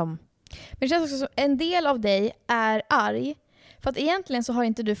liksom. Men det känns också som en del av dig är arg. För att egentligen så har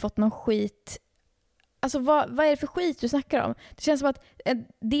inte du fått någon skit. Alltså vad är det för skit du snackar om? Det känns som att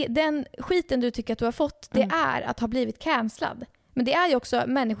den skiten du tycker att du har fått, det är att ha blivit cancellad. Men det är ju också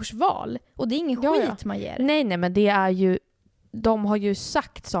människors val. Och det är ingen skit man ger. Nej, men det är ju, de har ju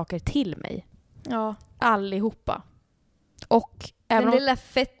sagt saker till mig. Ja. Allihopa. Och den lilla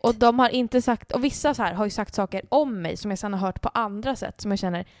fett. Och de har inte sagt, och vissa så här har ju sagt saker om mig som jag sedan har hört på andra sätt som jag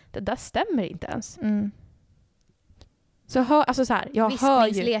känner, det där stämmer inte ens. Så alltså så här, jag hör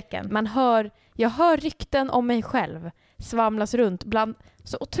ju, jag hör rykten om mig själv svamlas runt bland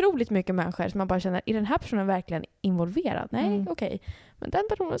så otroligt mycket människor som man bara känner, är den här personen verkligen involverad? Nej, okej. Men den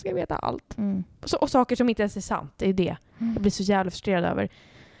personen ska veta allt. Och saker som inte ens är sant, det är det. Jag blir så jävla frustrerad över.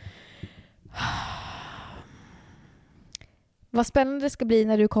 Vad spännande det ska bli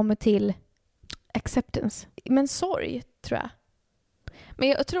när du kommer till acceptance. Men sorg, tror jag. Men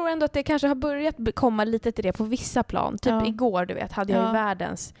jag tror ändå att det kanske har börjat komma lite till det på vissa plan. Typ igår, du vet, hade jag ju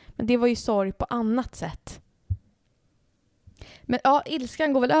världens. Men det var ju sorg på annat sätt. Men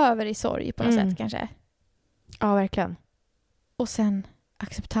ilskan går väl över i sorg på något sätt kanske. Ja, verkligen. Och sen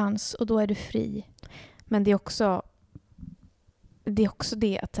acceptans och då är du fri. Men det är också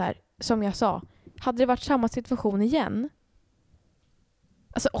det att så här, som jag sa, hade det varit samma situation igen.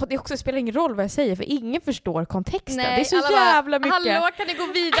 Alltså, det också spelar ingen roll vad jag säger för ingen förstår kontexten. Nej, det är så jävla mycket. Hallå, kan ni gå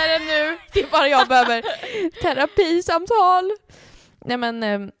vidare nu? Det är bara jag behöver terapisamtal. Nej,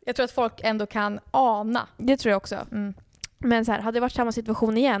 men jag tror att folk ändå kan ana. Det tror jag också. Men så här, hade det varit samma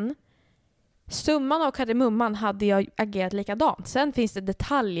situation igen, summan av kardemumman hade jag agerat likadant. Sen finns det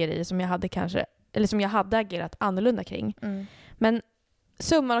detaljer i som jag hade kanske, eller som jag hade agerat annorlunda kring. Men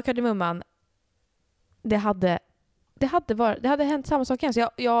summan av kardemumman, det hade hänt samma sak igen. Så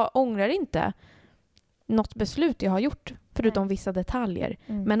jag ångrar inte något beslut jag har gjort förutom vissa detaljer.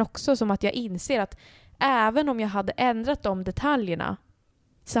 Men också som att jag inser att även om jag hade ändrat de detaljerna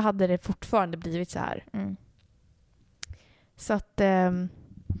så hade det fortfarande blivit så här. Så att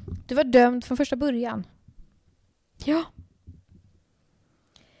du var dömd från första början. Ja.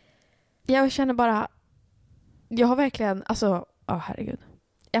 Jag känner bara, jag har verkligen, alltså, herregud.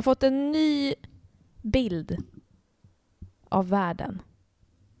 Jag har fått en ny bild av världen.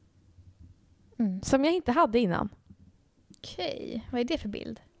 Som jag inte hade innan. Okej, vad är det för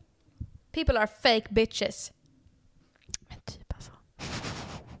bild? People are fake bitches. Men typ alltså.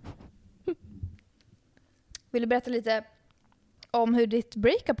 Vill du berätta lite om hur ditt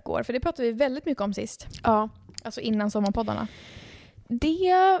breakup går? För det pratade vi väldigt mycket om sist. Ja. Alltså innan sommarpoddarna.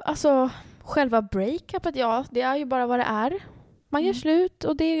 Alltså själva breakupet, det är ju bara vad det är. Man gör slut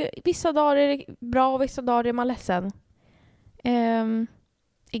och vissa dagar är det bra och vissa dagar är man ledsen.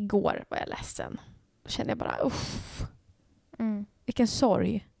 Igår var jag ledsen. Då kände jag bara, vilken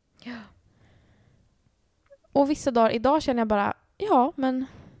sorg. Ja. Och vissa dagar, idag känner jag bara, men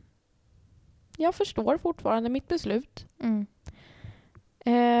jag förstår fortfarande mitt beslut.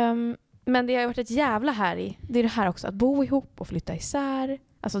 Men Men det har varit ett jävla här i. Det är det här också, att bo ihop och flytta isär.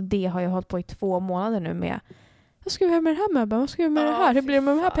 Alltså det har jag hållit på i 2 månader nu med. Vad ska vi göra med den här möbeln? Vad ska vi göra med det här? Hur blir det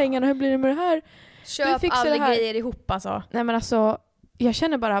med de här pengarna? Hur blir det med det här? Köp alla grejer ihop alltså. Nej men alltså, jag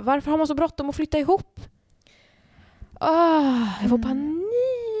känner bara, varför har man så bråttom att flytta ihop? Jag får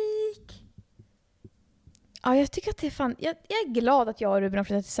panik. Ja, jag tycker att det är fan... Jag är glad att jag och Ruben har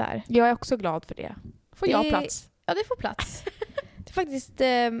flyttat isär. Jag är också glad för det. Får jag plats? Ja, det får plats. Det är faktiskt...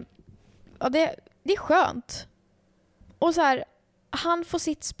 ja, det är skönt. Och så här, han får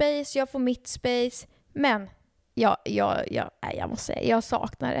sitt space, jag får mitt space. Men jag måste säga, jag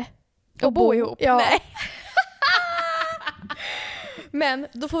saknar det. Och bo ihop? Ja. Nej. Men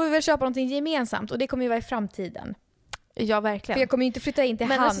då får vi väl köpa någonting gemensamt. Och det kommer ju vara i framtiden. Ja, verkligen. För jag kommer ju inte flytta in till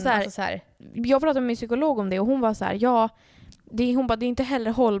men han. alltså så här. Jag pratade med min psykolog om det och hon var så här, hon bara, det är inte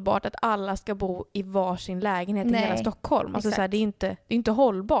heller hållbart att alla ska bo i varsin lägenhet i hela Stockholm. Alltså så här, det är inte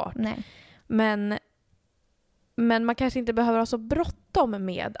hållbart. Nej. Men man kanske inte behöver ha så bråttom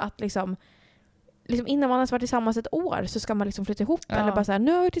med att liksom innan man har varit tillsammans ett år så ska man liksom flytta ihop. Ja. Eller bara så här,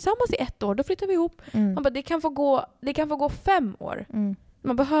 nu har vi tillsammans i 1 år, då flyttar vi ihop. Man bara, det kan få gå 5 år.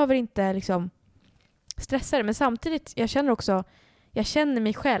 Man behöver inte liksom stressa det. Men samtidigt, jag känner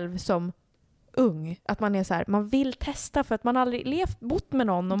mig själv som ung. Att man är så här, man vill testa för att man aldrig bott med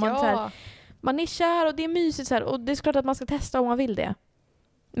någon. Och man, så här, man är kär och det är mysigt så här, och det är klart att man ska testa om man vill det.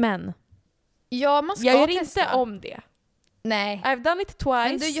 Men man ska jag gör testa. inte om det. Nej. I've done it twice.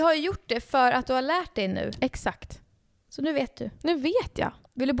 Men du har ju gjort det för att du har lärt dig nu. Exakt. Så nu vet du. Nu vet jag.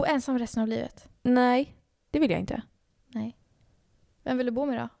 Vill du bo ensam resten av livet? Nej, det vill jag inte. Nej. Vem vill du bo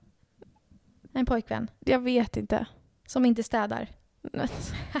med då? En pojkvän? Jag vet inte. Som inte städar?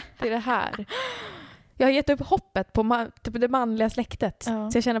 Det är det här. Jag har gett upp hoppet på det manliga släktet.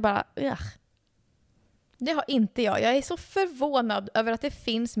 Ja. Så jag känner bara, Det har inte jag. Jag är så förvånad över att det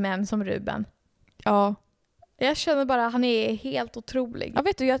finns män som Ruben. Ja. Jag känner bara att han är helt otrolig. Ja,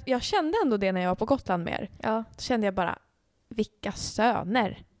 vet du, jag kände ändå det när jag var på Gotland med er. Ja. Så kände jag bara, vilka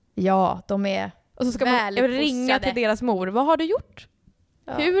söner. Ja, de är Och så ska man ringa till deras mor. Vad har du gjort?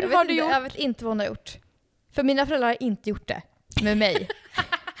 Ja. Hur har du gjort? Jag vet inte vad hon har gjort. För mina föräldrar har inte gjort det med mig.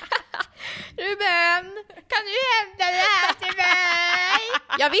 Ruben, kan du hämta det här till mig?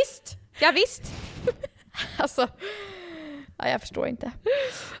 Ja visst. Alltså, jag förstår inte.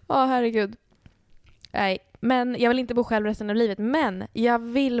 Ja, herregud. Nej, men jag vill inte bo själv resten av livet. Men jag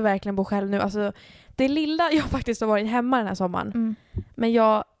vill verkligen bo själv nu. Alltså, det lilla jag faktiskt har varit hemma den här sommaren. Men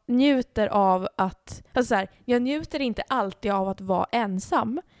jag njuter av att... Alltså så här, jag njuter inte alltid av att vara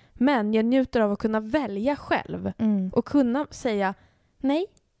ensam. Men jag njuter av att kunna välja själv. Och kunna säga, nej,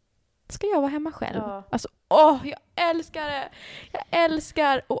 ska jag vara hemma själv? Ja. Alltså, jag älskar det. Jag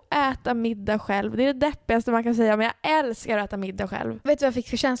älskar att äta middag själv. Det är det deppigaste man kan säga, men jag älskar att äta middag själv. Vet du vad jag fick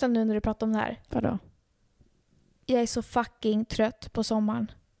för känsla nu när du pratade om det här? Vadå? Jag är så fucking trött på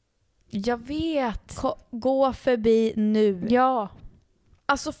sommaren. Jag vet. Gå förbi nu. Ja.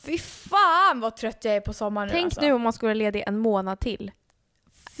 Alltså fy fan vad trött jag är på sommaren nu. Tänk alltså. nu om man skulle ledig en månad till.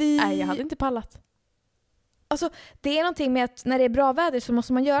 Nej, jag hade inte pallat. Alltså, det är någonting med att när det är bra väder så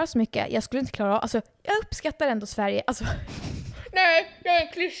måste man göra så mycket. Jag skulle inte klara av. Alltså, jag uppskattar ändå Sverige. Alltså, nej, jag är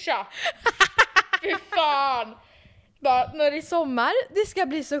en klyscha. Fy fan. Bara, när det är sommar, det ska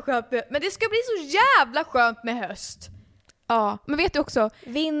bli så skönt. Men det ska bli så jävla skönt med höst. Ja, men vet du också,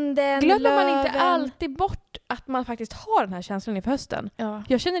 vinden, glömmer man löven. inte alltid bort att man faktiskt har den här känslan inför hösten. Ja.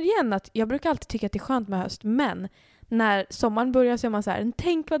 Jag känner igen att jag brukar alltid tycka att det är skönt med höst, men när sommaren börjar så är man så här,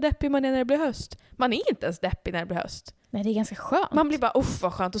 tänk vad deppig man är när det blir höst. Man är inte ens deppig när det blir höst. Nej, det är ganska skönt. Man blir bara,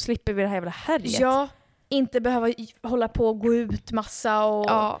 vad skönt, då slipper vi det här jävla härjet. Ja, inte behöva hålla på och gå ut massa och...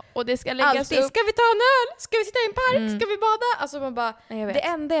 Ja, och det ska läggas alltid, upp. ska vi ta en öl? Ska vi sitta i en park? Ska vi bada? Alltså man bara, jag vet. det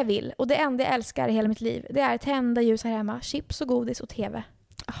enda jag vill och det enda jag älskar i hela mitt liv, det är tända ljus här hemma, chips och godis och tv.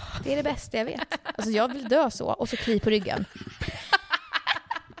 Det är det bästa jag vet. Alltså jag vill dö så, och så kli på ryggen.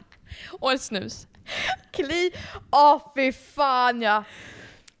 Och en snus. Fy fan ja.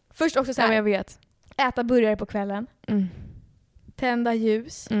 Först också så här, jag vet. äta burgare på kvällen. Tända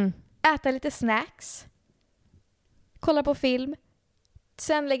ljus. Äta lite snacks. Kolla på film.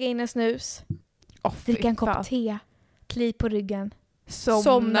 Sen lägga in en snus. Dricka en kopp te. Kli på ryggen.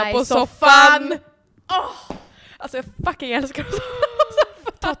 Somna på soffan. Alltså jag fucking älskar det.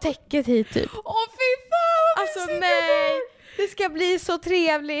 Ta täcket hit typ. Fy fan. Alltså nej. Det ska bli så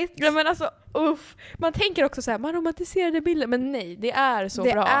trevligt. Ja, men alltså, man tänker också så här, man romantiserar bilden, men nej, det är så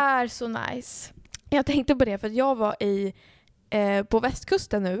bra. Det är så nice. Jag tänkte på det för att jag var på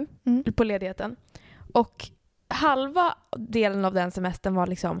västkusten nu, på ledigheten. Och halva delen av den semestern var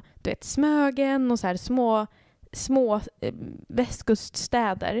liksom, du vet, Smögen och så här små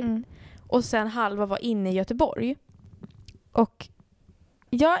västkuststäder. Och sen halva var inne i Göteborg. Och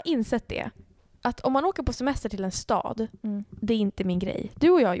jag har insett det. Att om man åker på semester till en stad, det är inte min grej. Du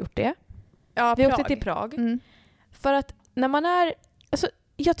och jag har gjort det. Ja, Vi åkte till Prag. För att när man är... Alltså,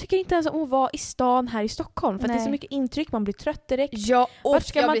 jag tycker inte ens om att vara i stan här i Stockholm. För att det är så mycket intryck, man blir trött direkt. Ja, och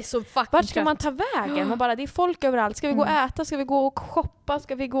blir så fucking vart ska man ta vägen? Man bara, det är folk överallt. Ska vi gå och äta? Ska vi gå och shoppa?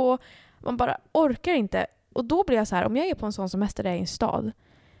 Ska vi gå... Man bara orkar inte. Och då blir jag så här, om jag är på en sån semester där jag är i en stad,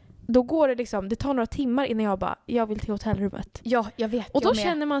 då går det liksom, det tar några timmar innan jag vill till hotellrummet. Ja, jag vet. Och då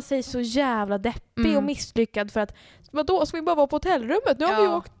känner man sig så jävla deppig och misslyckad för att, vadå, ska vi bara vara på hotellrummet? Nu har vi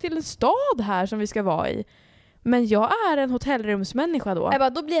åkt till en stad här som vi ska vara i. Men jag är en hotellrumsmänniska då.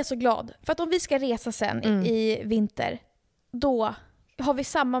 Då blir jag så glad. För att om vi ska resa sen i vinter, då har vi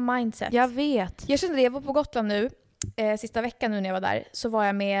samma mindset. Jag vet. Jag kände det, jag var på Gotland nu, sista veckan nu när jag var där, så var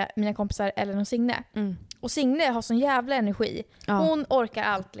jag med mina kompisar Ellen och Signe. Och Signe har sån jävla energi. Ja. Hon orkar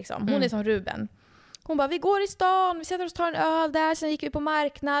allt liksom. Hon är som Ruben. Hon bara, vi går i stan, vi sätter oss och tar en öl där, sen gick vi på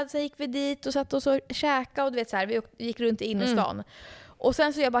marknad, sen gick vi dit och satt oss och käka och du vet så här, vi gick runt i innerstan. Och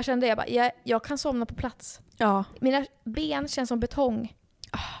sen så jag bara kände, jag kan somna på plats. Ja. Mina ben känns som betong.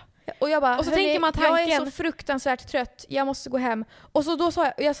 Och jag bara, och så tänker man tanken, jag är så fruktansvärt trött, jag måste gå hem. Och så då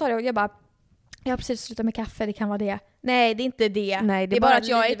sa jag sa det, jag bara, jag har precis slutat med kaffe, det kan vara det. Nej, det är inte det. Nej, det är bara att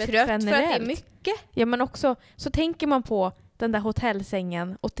jag är trött generellt. För att det är mycket. Ja, men också så tänker man på den där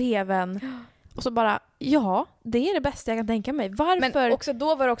hotellsängen och tvn. Och så bara, ja, det är det bästa jag kan tänka mig. Varför? Men också,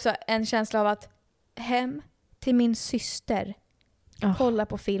 då var det också en känsla av att hem till min syster. Kolla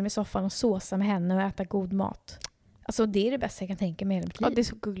på film i soffan och såsa med henne och äta god mat. Alltså det är det bästa jag kan tänka mig i mitt liv. Ja, det är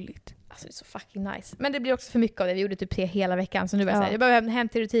så gulligt. Alltså det är så fucking nice. Men det blir också för mycket av det. Vi gjorde typ 3 hela veckan. Så nu var jag säga, jag behöver hem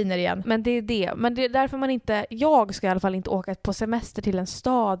till rutiner igen. Men det är det. Men det är därför man inte... Jag ska i alla fall inte åka på semester till en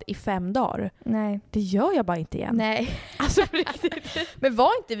stad i 5 dagar. Nej. Det gör jag bara inte igen. Nej. Alltså riktigt. Men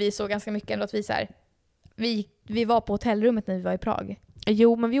var inte vi så ganska mycket ändå att vi så här... Vi var på hotellrummet när vi var i Prag.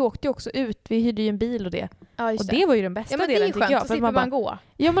 Jo, men vi åkte ju också ut. Vi hyrde ju en bil och det. Ja, just och det var ju den bästa delen tycker jag. Ja, men det är skönt. Man gå.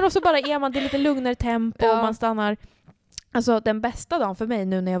 Ja, men också bara är man, det är lite lugnare tempo och man stannar. Alltså den bästa dagen för mig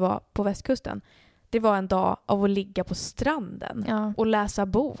nu när jag var på västkusten, det var en dag av att ligga på stranden och läsa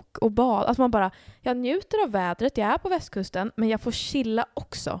bok och bad. Alltså man bara, jag njuter av vädret, jag är på västkusten, men jag får chilla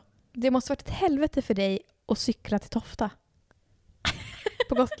också. Det måste varit ett helvete för dig att cykla till Tofta.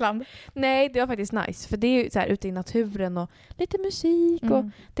 På Gotland. Nej, det var faktiskt nice. För det är ju så här ute i naturen och lite musik. Och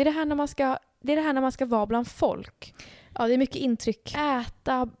det är det här när man ska vara bland folk. Ja, det är mycket intryck.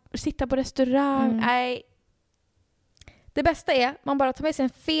 Äta, sitta på restaurang. Nej. Det bästa är, man bara tar med sig en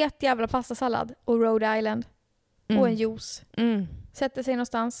fet jävla pastasallad och Rhode Island. Och en juice. Sätter sig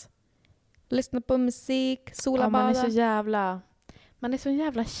någonstans. Lyssnar på musik, sola, man är så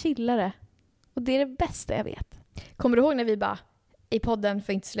jävla chillare. Och det är det bästa jag vet. Kommer du ihåg när vi bara i podden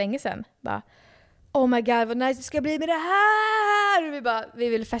för inte så länge sedan bara, oh my god vad nice det ska bli med det här, och vi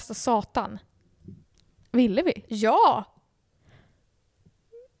vill festa satan. Ville vi? Ja.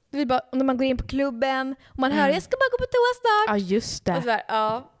 Vi bara, när man går in på klubben och man hör jag ska bara gå på toa snart. Ja, just det. Och så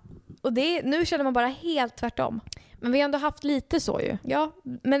där, och nu känner man bara helt tvärtom. Men vi har ändå haft lite så ju. Ja,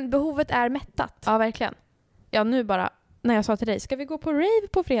 men behovet är mättat. Ja, verkligen. Ja, nu bara när jag sa till dig, ska vi gå på rave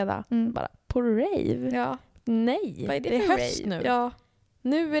på fredag? Bara, på rave? Ja. Nej, vad är det är höst rave? nu. Ja.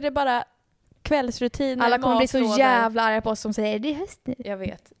 Nu är det bara kvällsrutiner. Alla kommer bli så jävla arga på oss som säger det är höst nu. Jag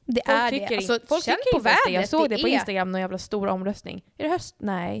vet. Det folk är tycker det. Alltså, folk tycker på vädret. Jag såg det på Instagram, någon jävla stor omröstning. Är det höst?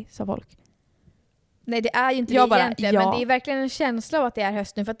 Nej, sa folk. Nej, det är ju inte det egentligen. Men det är verkligen en känsla av att det är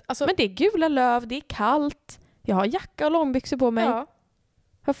höst nu. För att, alltså... Men det är gula löv, det är kallt. Jag har jacka och långbyxor på mig. Ja.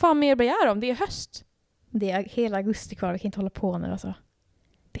 Vad fan mer begär om? Det är höst. Det är hela augusti kvar. Vi kan inte hålla på nu alltså.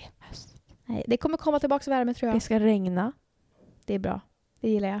 Det är höst. Nej, det kommer komma tillbaka värme tror jag. Det ska regna. Det är bra. Det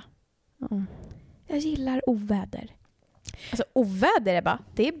gillar jag. Jag gillar oväder. Alltså oväder är bara,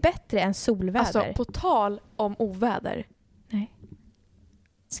 det är bättre än solväder. Alltså på tal om oväder. Nej.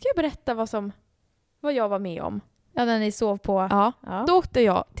 Ska jag berätta vad jag var med om? Ja, när ni sov på... Ja. Då åkte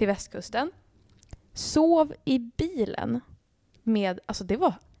jag till västkusten. Sov i bilen med, alltså det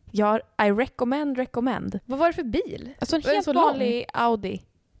var, I recommend. Vad var det för bil? Alltså en helt vanlig Audi.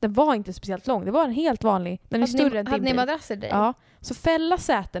 Den var inte speciellt lång, det var en helt vanlig. Den är större än din bil. Hade ni madrasser där? Ja, så fälla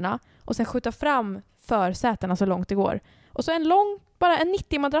sätena och sen skjuta fram försätena så långt det går. Och så bara en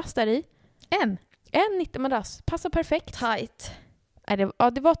 90-madrass där i. En 90-madrass, passar perfekt. Tight. Nej,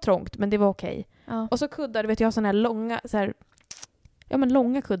 det var trångt, men det var okej. Ja. Och så kuddar, vet jag har såna här långa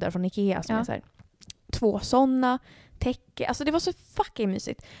långa kuddar från Ikea som är så här 2 såna, täcke. Alltså det var så fucking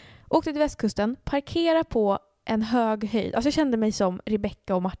mysigt. Åkte till västkusten, parkera på en hög höjd. Alltså jag kände mig som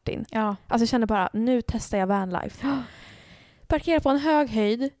Rebecca och Martin. Ja. Alltså jag kände bara, nu testar jag vanlife. parkerar på en hög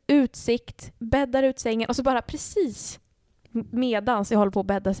höjd, utsikt, bäddar ut sängen och så bara precis medans jag håller på att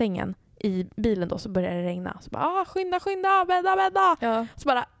bädda sängen i bilen då så börjar det regna. Så bara skynda, bädda. Ja. Så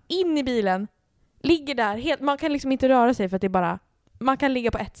bara in i bilen, ligger där, helt, man kan liksom inte röra sig för att det är bara, man kan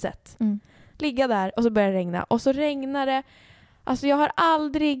ligga på ett sätt. Ligga där och så börjar det regna. Och så regnar det, alltså jag har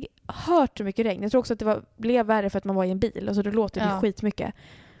aldrig hört så mycket regn. Jag tror också att det blev värre för att man var i en bil och så det låter det skitmycket.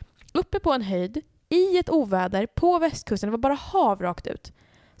 Uppe på en höjd, i ett oväder, på västkusten, det var bara hav rakt ut.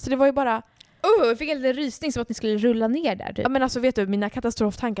 Så det var ju bara... Jag fick en liten rysning som att ni skulle rulla ner där. Typ. Ja men alltså vet du, mina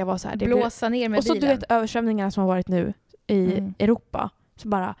katastroftankar var så här. Blåsa ner med och så bilen. du vet översvämningarna som har varit nu i Europa. Så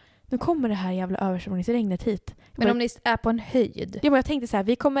bara, nu kommer det här jävla översvämningsregnet hit. Men om ni är på en höjd. Ja men jag tänkte så här,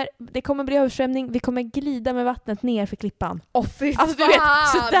 det kommer bli översvämning, vi kommer glida med vattnet ner för klippan. Fy alltså du vet,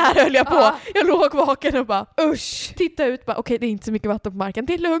 så där höll jag på. Jag låg vaken och bara, usch. Titta ut bara, okej, det är inte så mycket vatten på marken,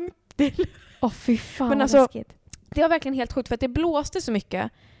 det är lugnt. Fy fan men vad alltså, läskigt. det var verkligen helt sjukt för att det blåste så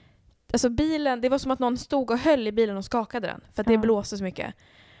mycket. Alltså bilen, det var som att någon stod och höll i bilen och skakade den. För att det blåste så mycket.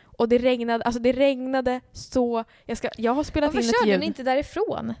 Och det regnade så... Jag har spelat in ett ljud. Varför körde ni inte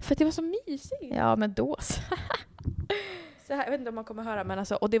därifrån? För att det var så mysigt. Ja, men då så. Så här, jag vet inte om man kommer höra, men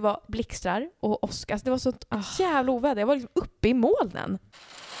alltså, och det var blixtrar och åska. Alltså, det var så jävla oväder. Jag var liksom uppe i molnen.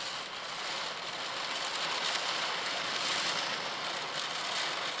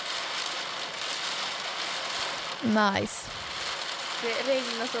 Nice. Det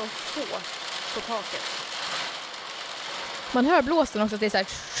regnar så hårt på taket. Man hör blåsten också att det är så här...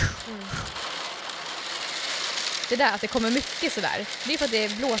 Det där att det kommer mycket sådär. Det är för att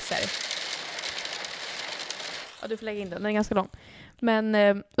det blåser. Ja, du får lägga in den är ganska lång. Men,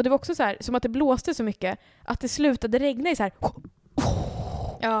 och det var också så här, som att det blåste så mycket att det slutade regna i så här...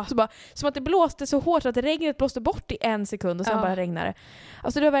 Ja. Så bara, som att det blåste så hårt att regnet blåste bort i 1 sekund och sen bara regnade det.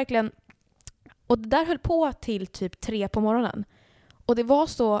 Alltså det var verkligen... Och det där höll på till typ 3 på morgonen. Och det var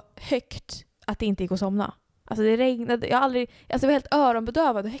så högt att det inte gick att somna. Alltså det regnade, alltså jag var helt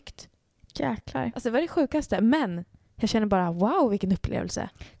öronbedövad och högt. Jäklar. Alltså det var det sjukaste. Men jag känner bara, wow, vilken upplevelse.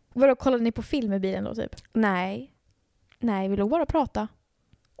 Vadå, kollade ni på film i bilen då typ? Nej, vi låg bara och prata.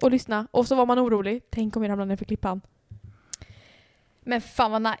 Och lyssna. Och så var man orolig. Tänk om vi ramlade ner för klippan. Men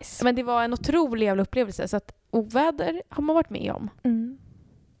fan vad nice. Men det var en otrolig jävla upplevelse. Så att oväder har man varit med om.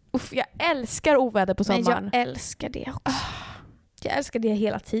 Uff, jag älskar oväder på sommaren. Men jag älskar det också. Jag älskar det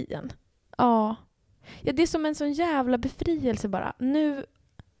hela tiden. Ja, det är som en sån jävla befrielse bara. Nu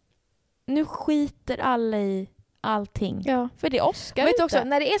skiter alla i allting. Ja. För det åskar vet också,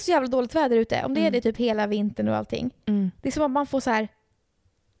 när det är så jävla dåligt väder ute, om det är det typ hela vintern och allting. Det är som att man får så här.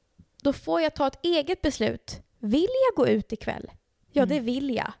 Då får jag ta ett eget beslut. Vill jag gå ut ikväll? Ja, det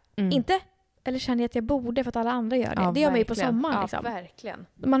vill jag. Inte, eller känner jag att jag borde för att alla andra gör det. Ja, det gör man ju på sommaren. Liksom. Ja, verkligen.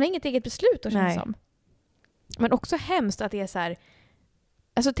 Man har inget eget beslut att känna som. Men också hemskt att det är så här.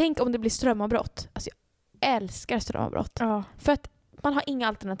 Alltså tänk om det blir strömavbrott. Alltså jag älskar strömavbrott. Ja. För att man har inga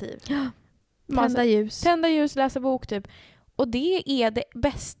alternativ. Tända ljus, läsa bok typ. Och det är det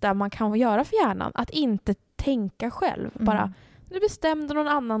bästa man kan göra för hjärnan. Att inte tänka själv. Bara, nu bestämde någon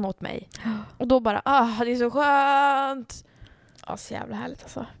annan åt mig. Och då bara, det är så skönt. Ja, så jävla härligt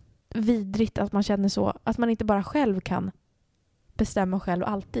alltså. Vidrigt att man känner så. Att man inte bara själv kan bestämma själv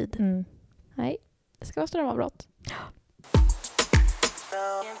alltid. Nej, det ska vara strömavbrott.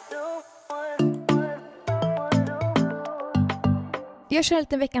 Jag kör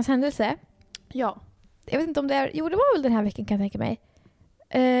lite veckans händelse. Ja. Jag vet inte om det är... Jo, det var väl den här veckan kan jag tänka mig.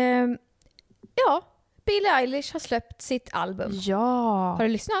 Ja, Billie Eilish har släppt sitt album. Ja. Har du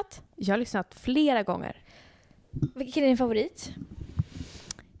lyssnat? Jag har lyssnat flera gånger. Vilken är din favorit?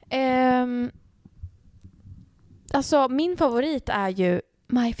 Alltså, min favorit är ju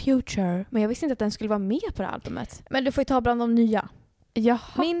My Future. Men jag visste inte att den skulle vara med på det albumet. Men du får ju ta bland de nya. Jaha.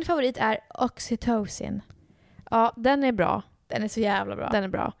 Min favorit är Oxytocin. Ja, den är bra. Den är så jävla bra. Den är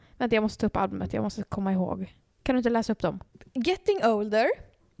bra. Vänta, jag måste ta upp albumet. Jag måste komma ihåg. Kan du inte läsa upp dem? Getting Older.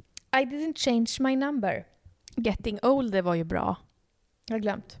 I didn't change my number. Getting Older var ju bra. Jag har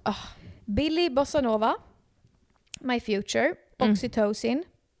glömt. Billy Bossa Nova. My Future. Oxytocin.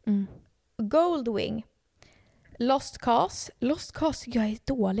 Goldwing. Lost Cause. Lost Cause jag är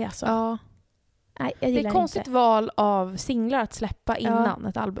dålig alltså. Ja. Nej, jag det gillar är ett konstigt inte. val av singlar att släppa innan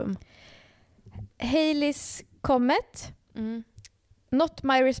ett album. Hailey's Comet. Not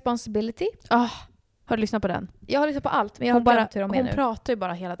My Responsibility. Har du lyssnat på den? Jag har lyssnat på allt, men jag har glömt hur de är hon nu. pratar ju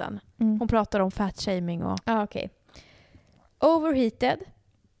bara hela den. Hon pratar om fat shaming och... Okej. Overheated.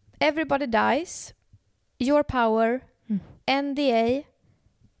 Everybody Dies. Your Power. NDA.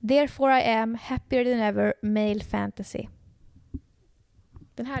 Therefore I Am. Happier Than Ever. Male Fantasy.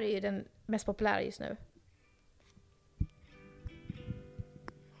 Den här är ju den mest populära just nu.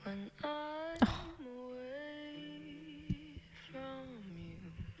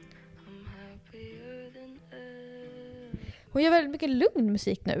 Hon gör väldigt mycket lugn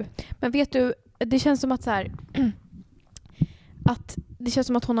musik nu. Men vet du, det känns som att så här, att det känns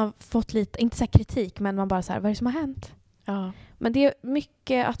som att hon har fått lite, inte så här kritik, men man bara så här, vad är det som har hänt? Ja. Men det är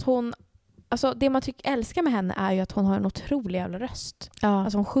mycket att hon, alltså det man älskar med henne är ju att hon har en otrolig jävla röst. Ja.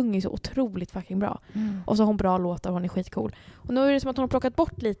 Alltså hon sjunger ju så otroligt fucking bra. Och så har hon bra låtar och hon är skitcool. Och nu är det som att hon har plockat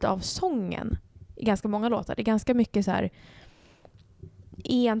bort lite av sången i ganska många låtar. Det är ganska mycket så här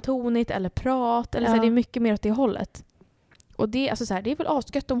entonigt eller prat eller så här, det är mycket mer åt det hållet. Och det, alltså så här, det är väl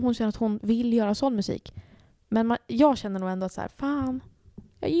asgött om hon känner att hon vill göra sån musik. Men jag känner nog ändå att så här, fan,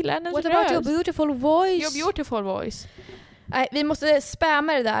 jag gillar hennes röst. What about your beautiful voice? Your beautiful voice. Nej, vi måste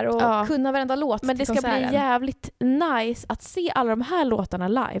spamma det där och kunna varenda låt. Men det ska bli jävligt nice att se alla de här låtarna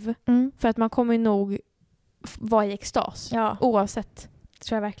live. För att man kommer nog vara i extas. Ja. Oavsett. Det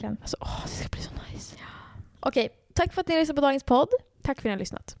tror jag verkligen. Alltså, det ska bli så nice. Ja. Okej, tack för att ni lyssnade på dagens podd. Tack för att ni har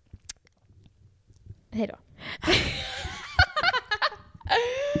lyssnat. Hej då.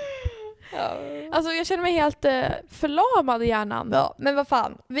 Alltså jag känner mig helt förlamad i hjärnan. Ja, men vad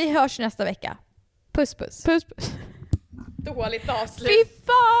fan. Vi hörs nästa vecka. Puss puss. Puss puss. Dåligt avslut. Fy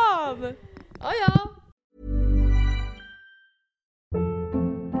fan! Ja, ja.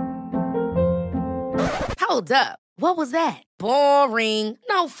 Hold up. What was that? Boring.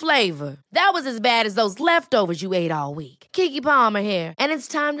 No flavor. That was as bad as those leftovers you ate all week. Keke Palmer here, and it's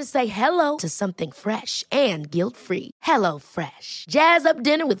time to say hello to something fresh and guilt-free. Hello Fresh. Jazz up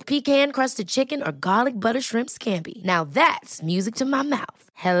dinner with pecan-crusted chicken or garlic butter shrimp scampi. Now that's music to my mouth.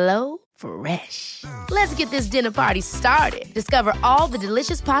 Hello Fresh. Let's get this dinner party started. Discover all the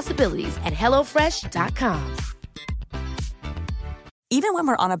delicious possibilities at hellofresh.com. Even when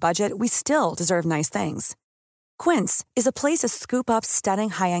we're on a budget, we still deserve nice things. Quince is a place to scoop up stunning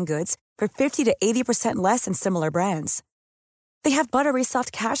high-end goods for 50 to 80% less than similar brands. They have buttery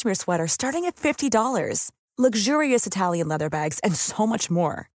soft cashmere sweaters starting at $50, luxurious Italian leather bags, and so much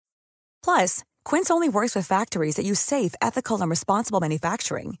more. Plus, Quince only works with factories that use safe, ethical, and responsible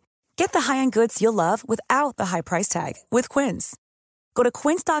manufacturing. Get the high-end goods you'll love without the high price tag with Quince. Go to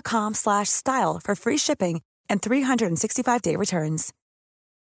quince.com/style for free shipping and 365-day returns.